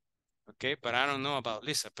sí. Ok, but I don't know about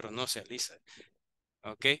Lisa, pero no sé a Lisa.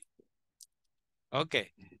 Ok. Ok.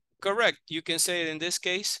 Correct. You can say it in this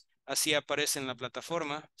case. Así aparece en la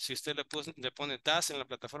plataforma. Si usted le pone does en la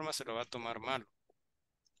plataforma, se lo va a tomar mal.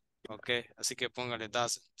 Ok. Así que póngale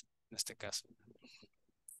doesn't en este caso.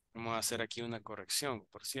 Vamos a hacer aquí una corrección,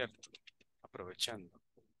 por cierto. Aprovechando.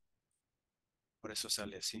 Por eso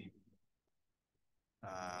sale así.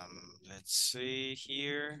 Let's see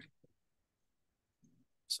here.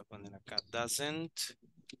 Vamos a poner acá doesn't.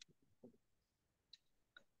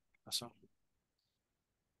 ¿Pasó?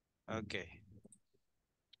 Ok.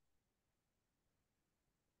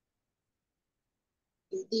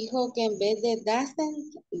 Dijo que en vez de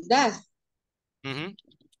doesn't, does.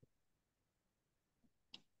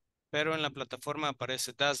 Pero en la plataforma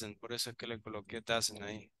aparece doesn't, por eso es que le coloqué doesn't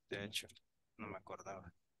ahí. De hecho, no me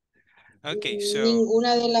acordaba. Ok, so.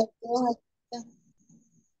 Ninguna de las dos acepta.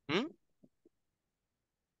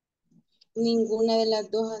 Ninguna de las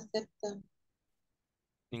dos acepta.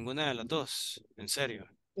 Ninguna de las dos, en serio.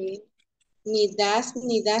 Sí. Ni does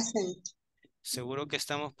ni doesn't. ¿Seguro que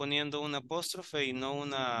estamos poniendo una apóstrofe y no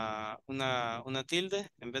una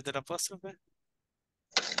tilde en vez de la apóstrofe?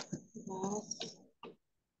 Does.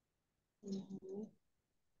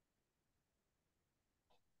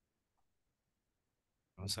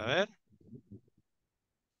 Vamos a ver.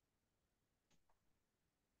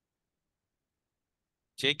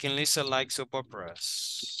 Jake and Lisa like soap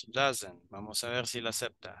operas. Doesn't. Vamos a ver si la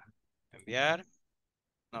acepta. Enviar.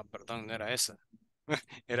 No, perdón, no era esa.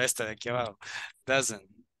 Era esta de aquí abajo. Doesn't.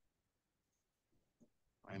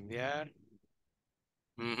 Enviar.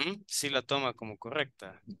 Sí la toma como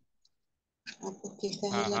correcta. Porque esa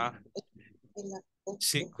es Ajá. el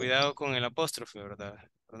Sí, apóstrofe. cuidado con el apóstrofe, ¿verdad?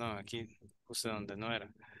 Perdón, aquí puse donde no era.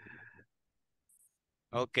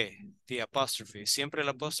 Ok, the apostrophe. Siempre el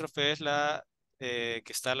apóstrofe es la que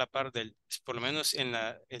está a la par del, por lo menos en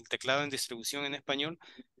el teclado en distribución en español,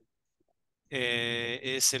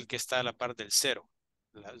 es el que está a la par del cero,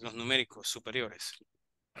 los numéricos superiores.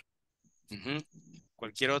 Ujú.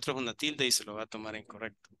 Cualquier otro es una tilde y se lo va a tomar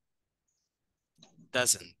incorrecto.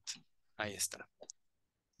 Doesn't. Ahí está.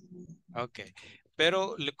 Ok.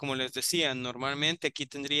 Pero como les decía, normalmente aquí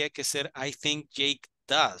tendría que ser I think Jake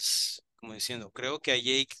does. Como diciendo, creo que a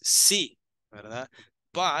Jake sí, ¿verdad?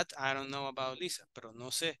 But I don't know about Lisa. Pero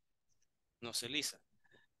no sé. No sé Lisa.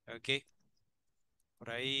 Ok.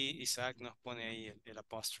 Por ahí Isaac nos pone ahí el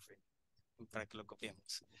apóstrofe para que lo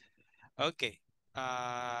copiemos. Ok.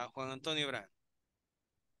 Juan Antonio Brand,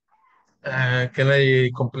 Can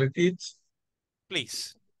I complete it?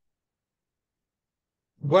 please.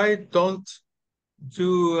 Why don't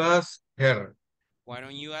you ask her? Why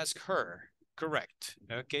don't you ask her? Correct.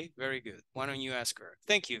 Okay, very good. Why don't you ask her?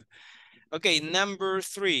 Thank you. Okay, number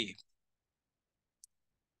 3.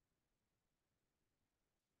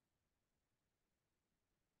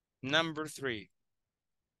 Number 3.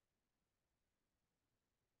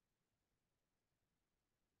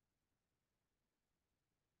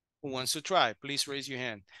 Who wants to try? Please raise your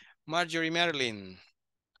hand. Marjorie Marilyn.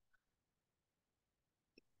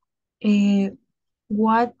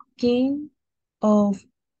 What kind of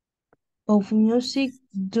music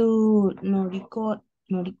do Noriko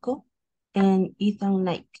and Ethan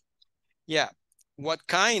like? Yeah. What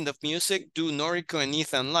kind of music do Noriko and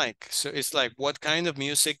Ethan like? So it's like, what kind of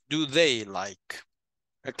music do they like?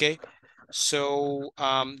 Okay. So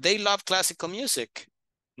they love classical music.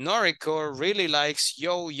 Noriko really likes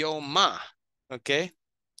Yo Yo Ma. Okay.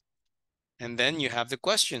 And then you have the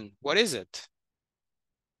question. What is it?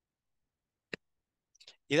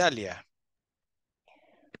 Idalia.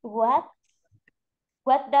 What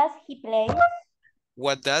does he play?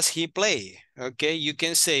 What does he play? Okay, you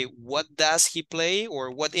can say what does he play or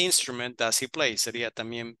what instrument does he play. Sería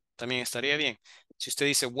también estaría bien. Si usted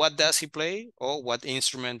dice what does he play or what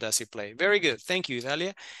instrument does he play. Very good. Thank you,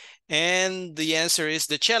 Idalia. And the answer is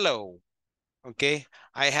the cello. Okay,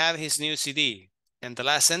 I have his new CD. And the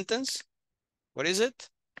last sentence, what is it?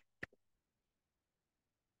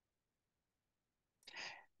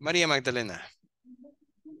 Maria Magdalena.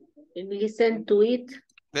 Listen to it.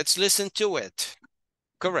 Let's listen to it.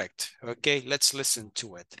 Correct. Okay, let's listen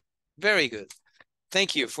to it. Very good.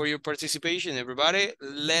 Thank you for your participation, everybody.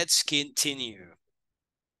 Let's continue.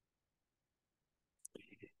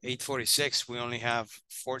 8:46, we only have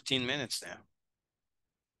 14 minutes now.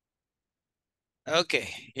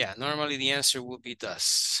 Okay, yeah, normally the answer would be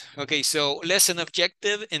thus. Okay, so lesson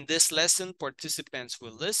objective. In this lesson, participants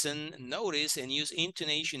will listen, notice, and use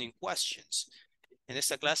intonation in questions. En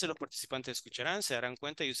esta clase, los participantes escucharán, se darán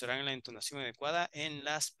cuenta y usarán la entonación adecuada en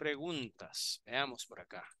las preguntas. Veamos por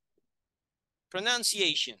acá.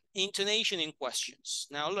 Pronunciation, intonation in questions.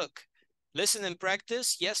 Now look, listen and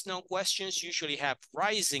practice. Yes, no questions usually have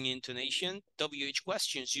rising intonation. WH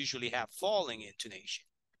questions usually have falling intonation.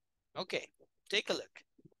 Okay, take a look.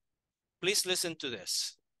 Please listen to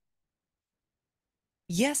this.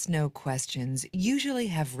 Yes, no questions usually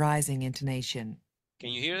have rising intonation.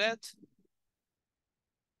 Can you hear that?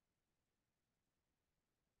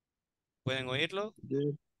 ¿Pueden oírlo?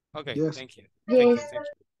 Yes. Okay, Yes. thank you. Yes. Thank you, thank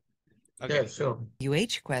you. Okay. Yeah, sure.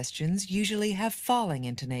 WH questions usually have falling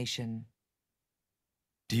intonation.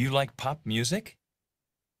 Do you like pop music?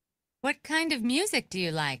 What kind of music do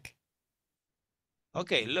you like?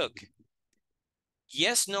 Okay, look.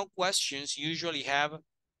 Yes, no questions usually have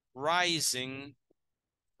rising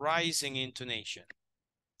intonation.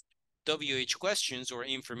 WH questions or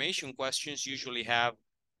information questions usually have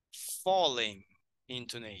falling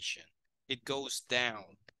intonation. It goes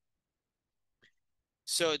down.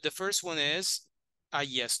 So the first one is a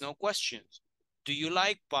yes, no questions. Do you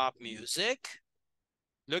like pop music?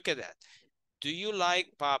 Look at that. Do you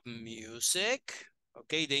like pop music?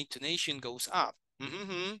 Okay, the intonation goes up.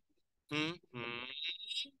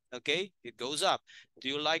 Okay, it goes up. Do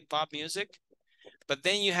you like pop music? But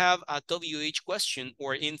then you have a WH question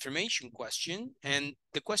or information question. And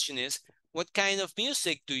the question is, what kind of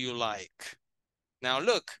music do you like? Now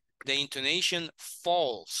look, the intonation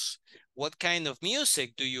falls. What kind of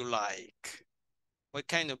music do you like? What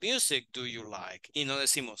kind of music do you like? Y no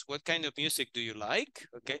decimos, what kind of music do you like?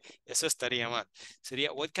 Okay, eso estaría mal.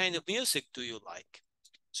 Sería, what kind of music do you like?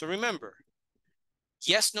 So remember,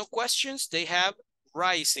 yes, no questions, they have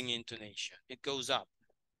rising intonation. It goes up.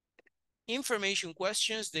 Information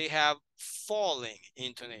questions, they have falling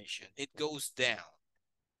intonation. It goes down.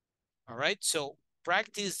 All right, so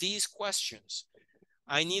practice these questions.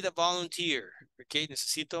 I need a volunteer. Okay,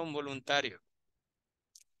 necesito un voluntario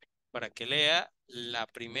para que lea la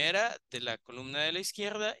primera de la columna de la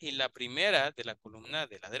izquierda y la primera de la columna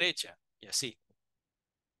de la derecha. Y así.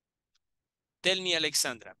 Tell me,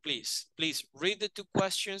 Alexandra, please read the two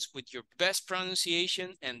questions with your best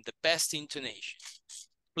pronunciation and the best intonation.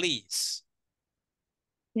 Please.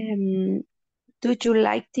 Do you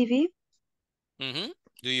like TV?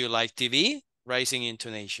 Do you like TV? Rising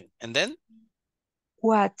intonation. And then?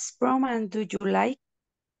 What program do you like?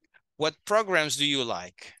 What programs do you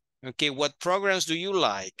like? Okay, what programs do you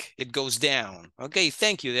like? It goes down. Okay,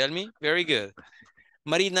 thank you, Delmi. Very good.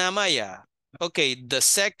 Marina Amaya. Okay, the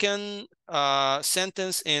second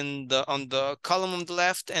sentence on the column on the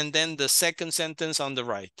left, and then the second sentence on the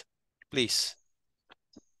right, please.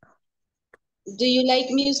 Do you like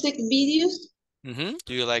music videos?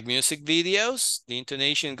 Do you like music videos? The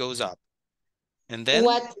intonation goes up. And then?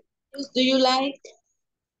 What videos do you like?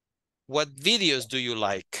 What videos do you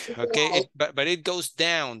like? Okay, but it goes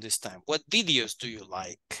down this time. What videos do you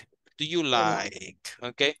like? Do you like?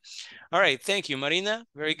 Okay. All right, thank you, Marina.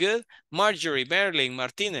 Very good. Marjorie, Berlin,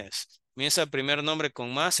 Martínez. Comienza primer nombre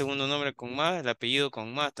con más, segundo nombre con más, el apellido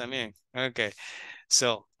con más también. Okay.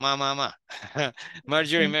 So, ma.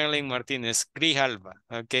 Marjorie, Marilyn, Martínez, Grijalva.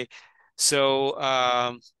 Okay. So,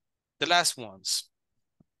 the last ones.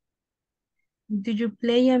 Do you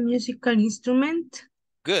play a musical instrument?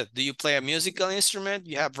 Good. Do you play a musical instrument?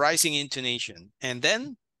 You have rising intonation. And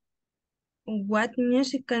then? What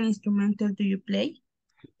musical instrumental do you play?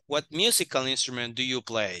 What musical instrument do you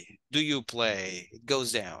play? Do you play? It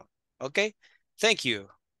goes down. Okay. Thank you.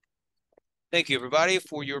 Thank you, everybody,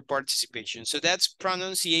 for your participation. So that's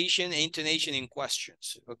pronunciation and intonation in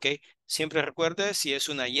questions. Okay. Siempre recuerde, si es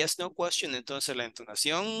una yes, no question, entonces la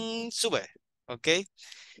entonación sube. Ok.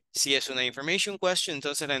 Si es una information question,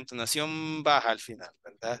 entonces la entonación baja al final,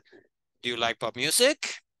 ¿verdad? Do you like pop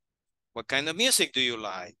music? What kind of music do you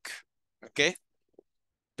like? Okay.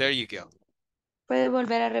 There you go. Puede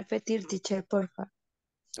volver a repetir, teacher, porfa.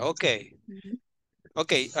 Okay.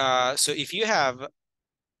 Okay. So if you have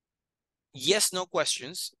yes, no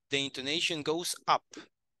questions, the intonation goes up.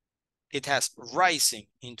 It has rising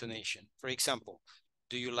intonation. For example,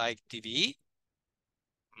 do you like TV?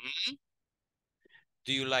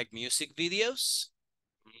 Do you like music videos?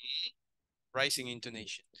 Rising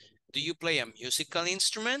intonation. Do you play a musical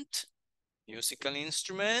instrument? Musical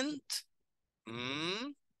instrument.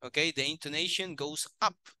 Okay, the intonation goes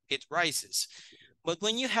up. It rises. But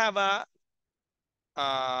when you have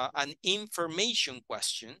an information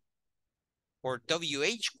question or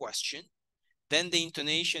WH question, then the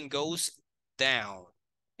intonation goes down.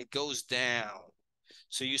 It goes down.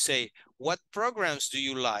 So you say, what programs do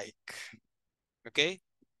you like? Okay.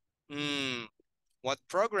 What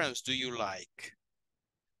programs do you like?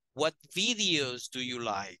 What videos do you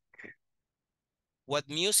like? What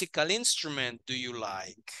musical instrument do you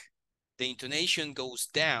like? The intonation goes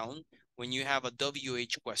down when you have a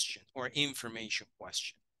WH question or information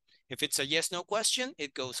question. If it's a yes, no question,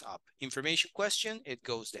 it goes up. Information question, it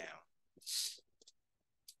goes down.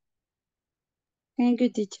 Thank you,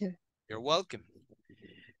 teacher. You're welcome.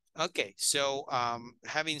 Okay, so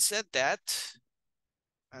having said that,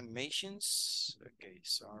 animations. Okay,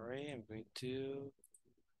 sorry, I'm going to.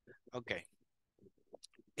 Okay,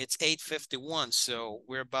 it's 8:51, so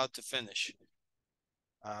we're about to finish.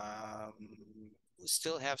 We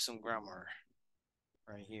still have some grammar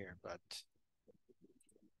right here, but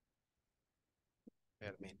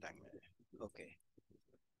okay.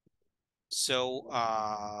 So,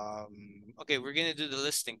 okay, we're gonna do the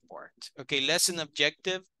listening part. Okay, lesson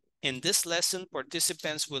objective. In this lesson,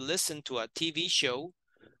 participants will listen to a TV show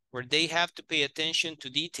where they have to pay attention to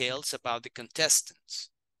details about the contestants.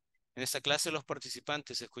 En esta clase los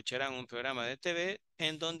participantes escucharán un programa de TV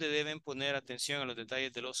en donde deben poner atención a los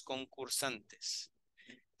detalles de los concursantes.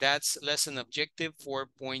 That's lesson objective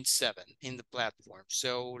 4.7 in the platform.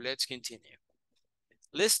 So let's continue.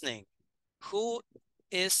 Listening. Who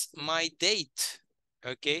is my date?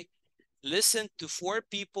 Okay. Listen to 4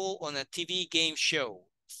 people on a TV game show.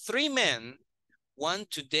 3 men want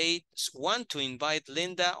to invite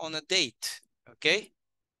Linda on a date. Okay.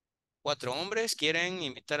 4 hombres quieren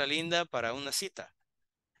invitar a Linda para una cita.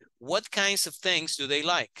 What kinds of things do they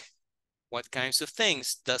like? What kinds of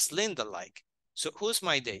things does Linda like? So who's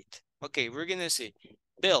my date? Okay, we're going to see.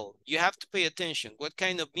 Bill, you have to pay attention. What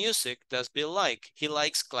kind of music does Bill like? He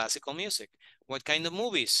likes classical music. What kind of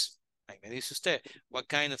movies? Like me dice usted. What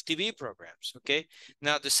kind of TV programs? Okay.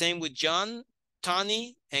 Now the same with John,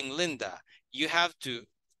 Tony, and Linda. You have to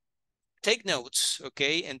take notes,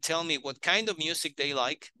 okay, and tell me what kind of music they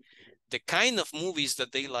like, the kind of movies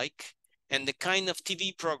that they like, and the kind of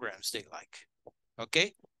TV programs they like.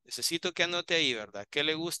 Okay. Necesito que anote ahí, ¿verdad? ¿Qué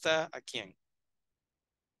le gusta a quién?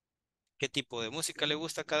 ¿Qué tipo de música le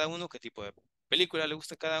gusta a cada uno? ¿Qué tipo de película le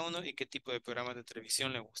gusta a cada uno y qué tipo de programas de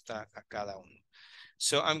televisión le gusta a cada uno.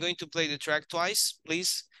 So I'm going to play the track twice.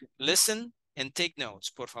 Please listen and take notes.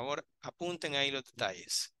 Por favor, apunten ahí los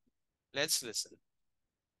detalles. Let's listen.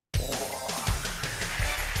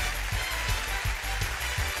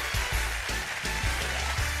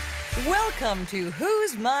 Welcome to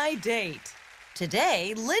Who's My Date?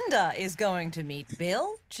 Today, Linda is going to meet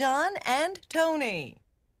Bill, John, and Tony.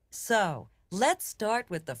 So, let's start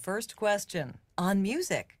with the first question on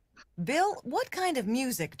music. Bill, what kind of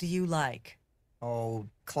music do you like? Oh,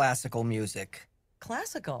 classical music.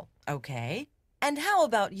 Classical, okay. And how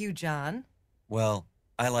about you, John? Well,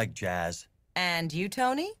 I like jazz. And you,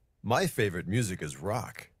 Tony? My favorite music is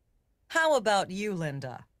rock. How about you,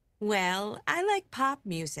 Linda? Well, I like pop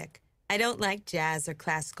music. I don't like jazz or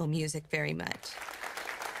classical music very much.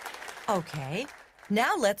 Okay,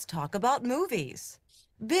 now let's talk about movies.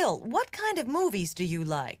 Bill, what kind of movies do you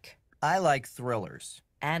like? I like thrillers.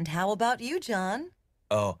 And how about you, John?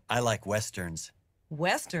 Oh, I like westerns.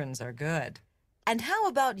 Westerns are good. And how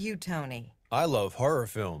about you, Tony? I love horror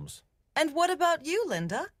films. And what about you,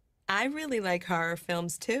 Linda? I really like horror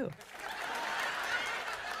films too.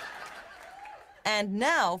 And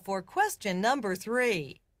now for question number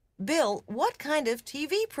 3. Bill, what kind of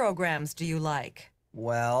TV programs do you like?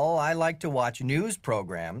 Well, I like to watch news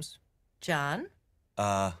programs. John?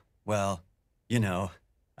 Well, you know,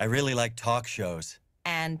 I really like talk shows.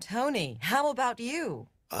 And Tony, how about you?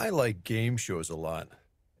 I like game shows a lot.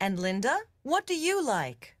 And Linda, what do you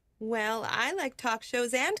like? Well, I like talk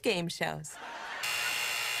shows and game shows.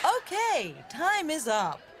 Okay, time is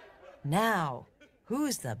up. Now,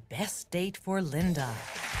 who's the best date for Linda?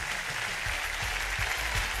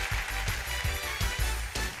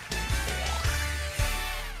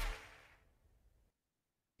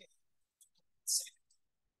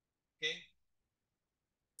 Okay.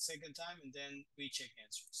 Second time, and then we check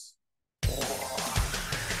answers.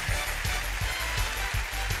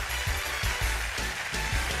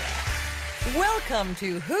 Welcome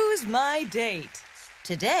to Who's My Date?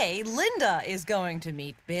 Today, Linda is going to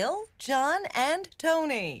meet Bill, John, and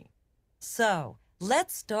Tony. So,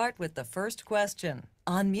 let's start with the first question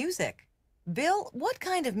on music. Bill, what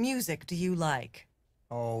kind of music do you like?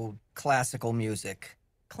 Oh, classical music.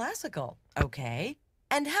 Classical, okay.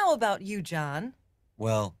 And how about you, John?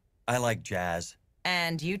 Well, I like jazz.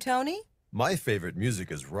 And you, Tony? My favorite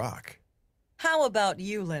music is rock. How about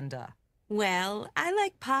you, Linda? Well, I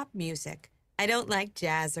like pop music. I don't like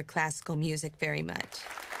jazz or classical music very much.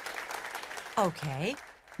 Okay,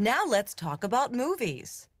 now let's talk about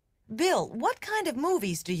movies. Bill, what kind of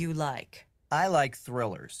movies do you like? I like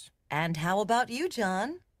thrillers. And how about you,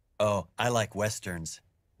 John? Oh, I like westerns.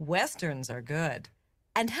 Westerns are good.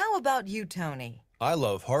 And how about you, Tony? I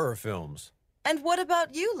love horror films. And what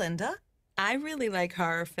about you, Linda? I really like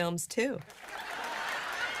horror films too.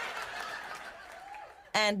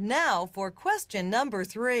 And now for question number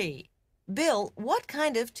 3. Bill, what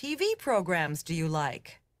kind of TV programs do you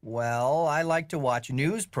like? Well, I like to watch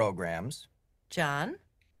news programs. John?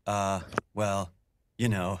 Well, you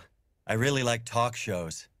know, I really like talk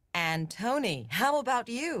shows. And Tony, how about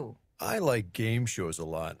you? I like game shows a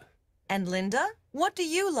lot. And Linda, what do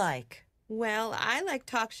you like? Well, I like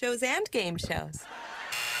talk shows and game shows.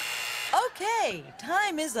 Okay,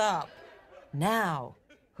 time is up. Now,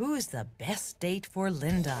 who's the best date for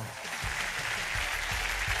Linda?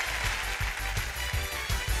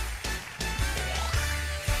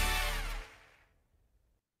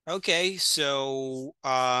 Okay, so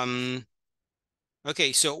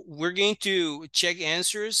we're going to check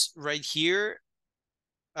answers right here,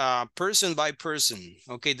 person by person.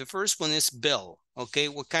 Okay, the first one is Bill. Okay,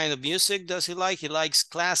 what kind of music does he like? He likes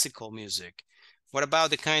classical music. What about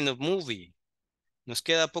the kind of movie? Nos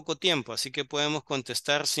queda poco tiempo, así que podemos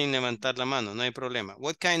contestar sin levantar la mano, no hay problema.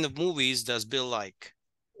 What kind of movies does Bill like?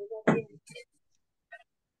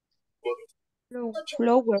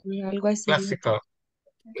 Flower, algo así. Classical.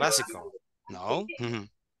 Classical? No.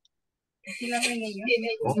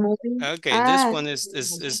 Okay, Ah, this one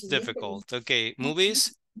is difficult. Okay,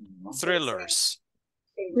 movies, thrillers.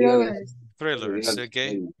 flowers. Thrillers,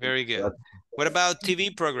 okay, very good. What about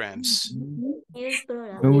TV programs?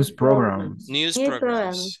 News programs. News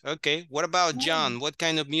programs. Okay, what about John? What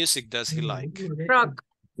kind of music does he like? Rock.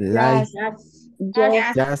 Like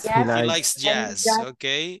jazz, he He likes likes jazz,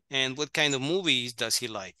 okay. And what kind of movies does he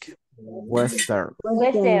like? Western.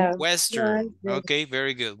 Western, okay,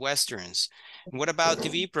 very good, Westerns. What about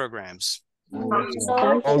TV programs?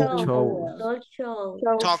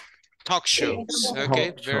 Talk shows,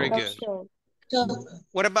 okay, very good.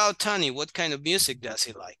 What about Tony? What kind of music does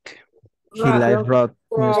he like? He likes rock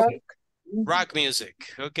music. Rock music.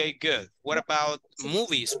 Okay, good. What about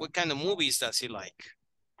movies? What kind of movies does he like?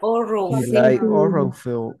 Horror He like film. horror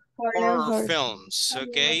film. Horror films.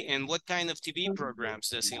 Okay, and what kind of TV programs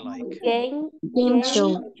does he like? Game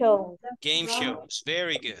show. show. Game shows.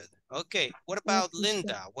 Very good. Okay, what about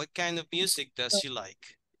Linda? What kind of music does she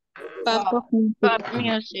like? Pop, Pop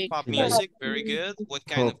music. Pop music. Very good. What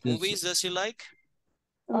kind of Pop music. movies does she like?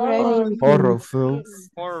 Horror film.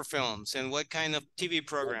 Horror films. And what kind of TV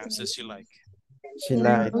programs does she like? She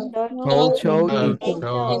like talk show and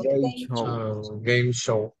show, game show. game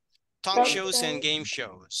show. Talk shows and game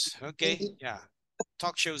shows. Okay, yeah.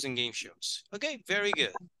 Talk shows and game shows. Okay, very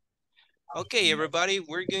good. Okay, everybody,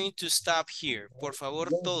 we're going to stop here. Por favor,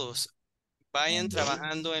 todos vayan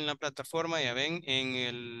trabajando en la plataforma, ya ven, en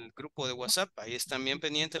el grupo de WhatsApp. Ahí están bien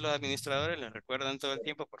pendientes los administradores, les recuerdan todo el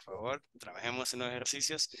tiempo, por favor, trabajemos en los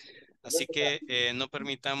ejercicios. Así que no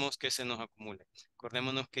permitamos que se nos acumule.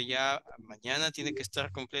 Acordémonos que ya mañana tiene que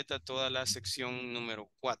estar completa toda la sección número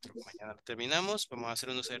 4. Mañana terminamos, vamos a hacer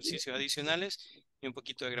unos ejercicios adicionales y un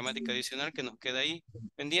poquito de gramática adicional que nos queda ahí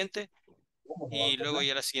pendiente. Y luego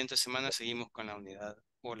ya la siguiente semana seguimos con la unidad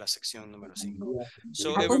o la sección número 5.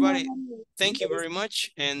 So everybody, thank you very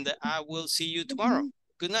much and I will see you tomorrow.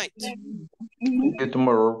 Good night. See you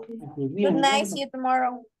tomorrow. Good night, see you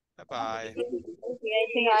tomorrow. Bye-bye.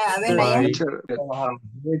 Bye.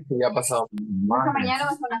 Ya ha pasado.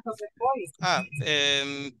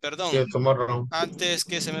 Perdón. See you tomorrow. Antes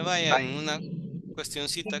que se me vayan, una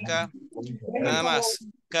cuestioncita acá. Nada más.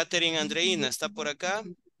 Catherine Andreina, ¿está por acá?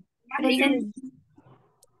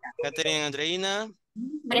 Catherine Andreina.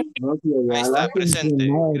 Ahí está, presente.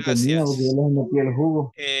 Gracias.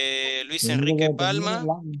 Luis Enrique Palma.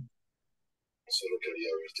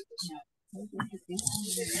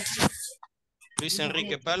 Luis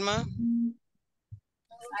Enrique Palma.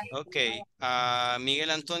 Ok. Miguel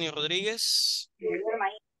Antonio Rodríguez.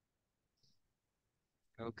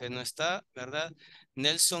 Creo que no está, ¿verdad?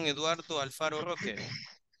 Nelson Eduardo Alfaro Roque.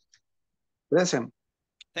 Present.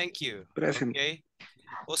 Thank you. Present. Okay.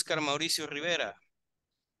 Oscar Mauricio Rivera.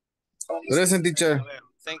 Present, teacher.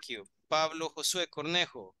 Thank you. Pablo Josué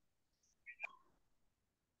Cornejo.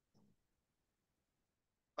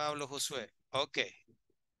 Pablo Josué. Okay.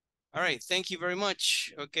 All right. Thank you very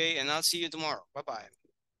much. Okay. And I'll see you tomorrow. Bye-bye.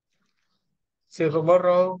 See you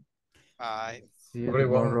tomorrow. Bye. See you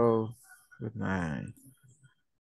Everyone. tomorrow. Good night.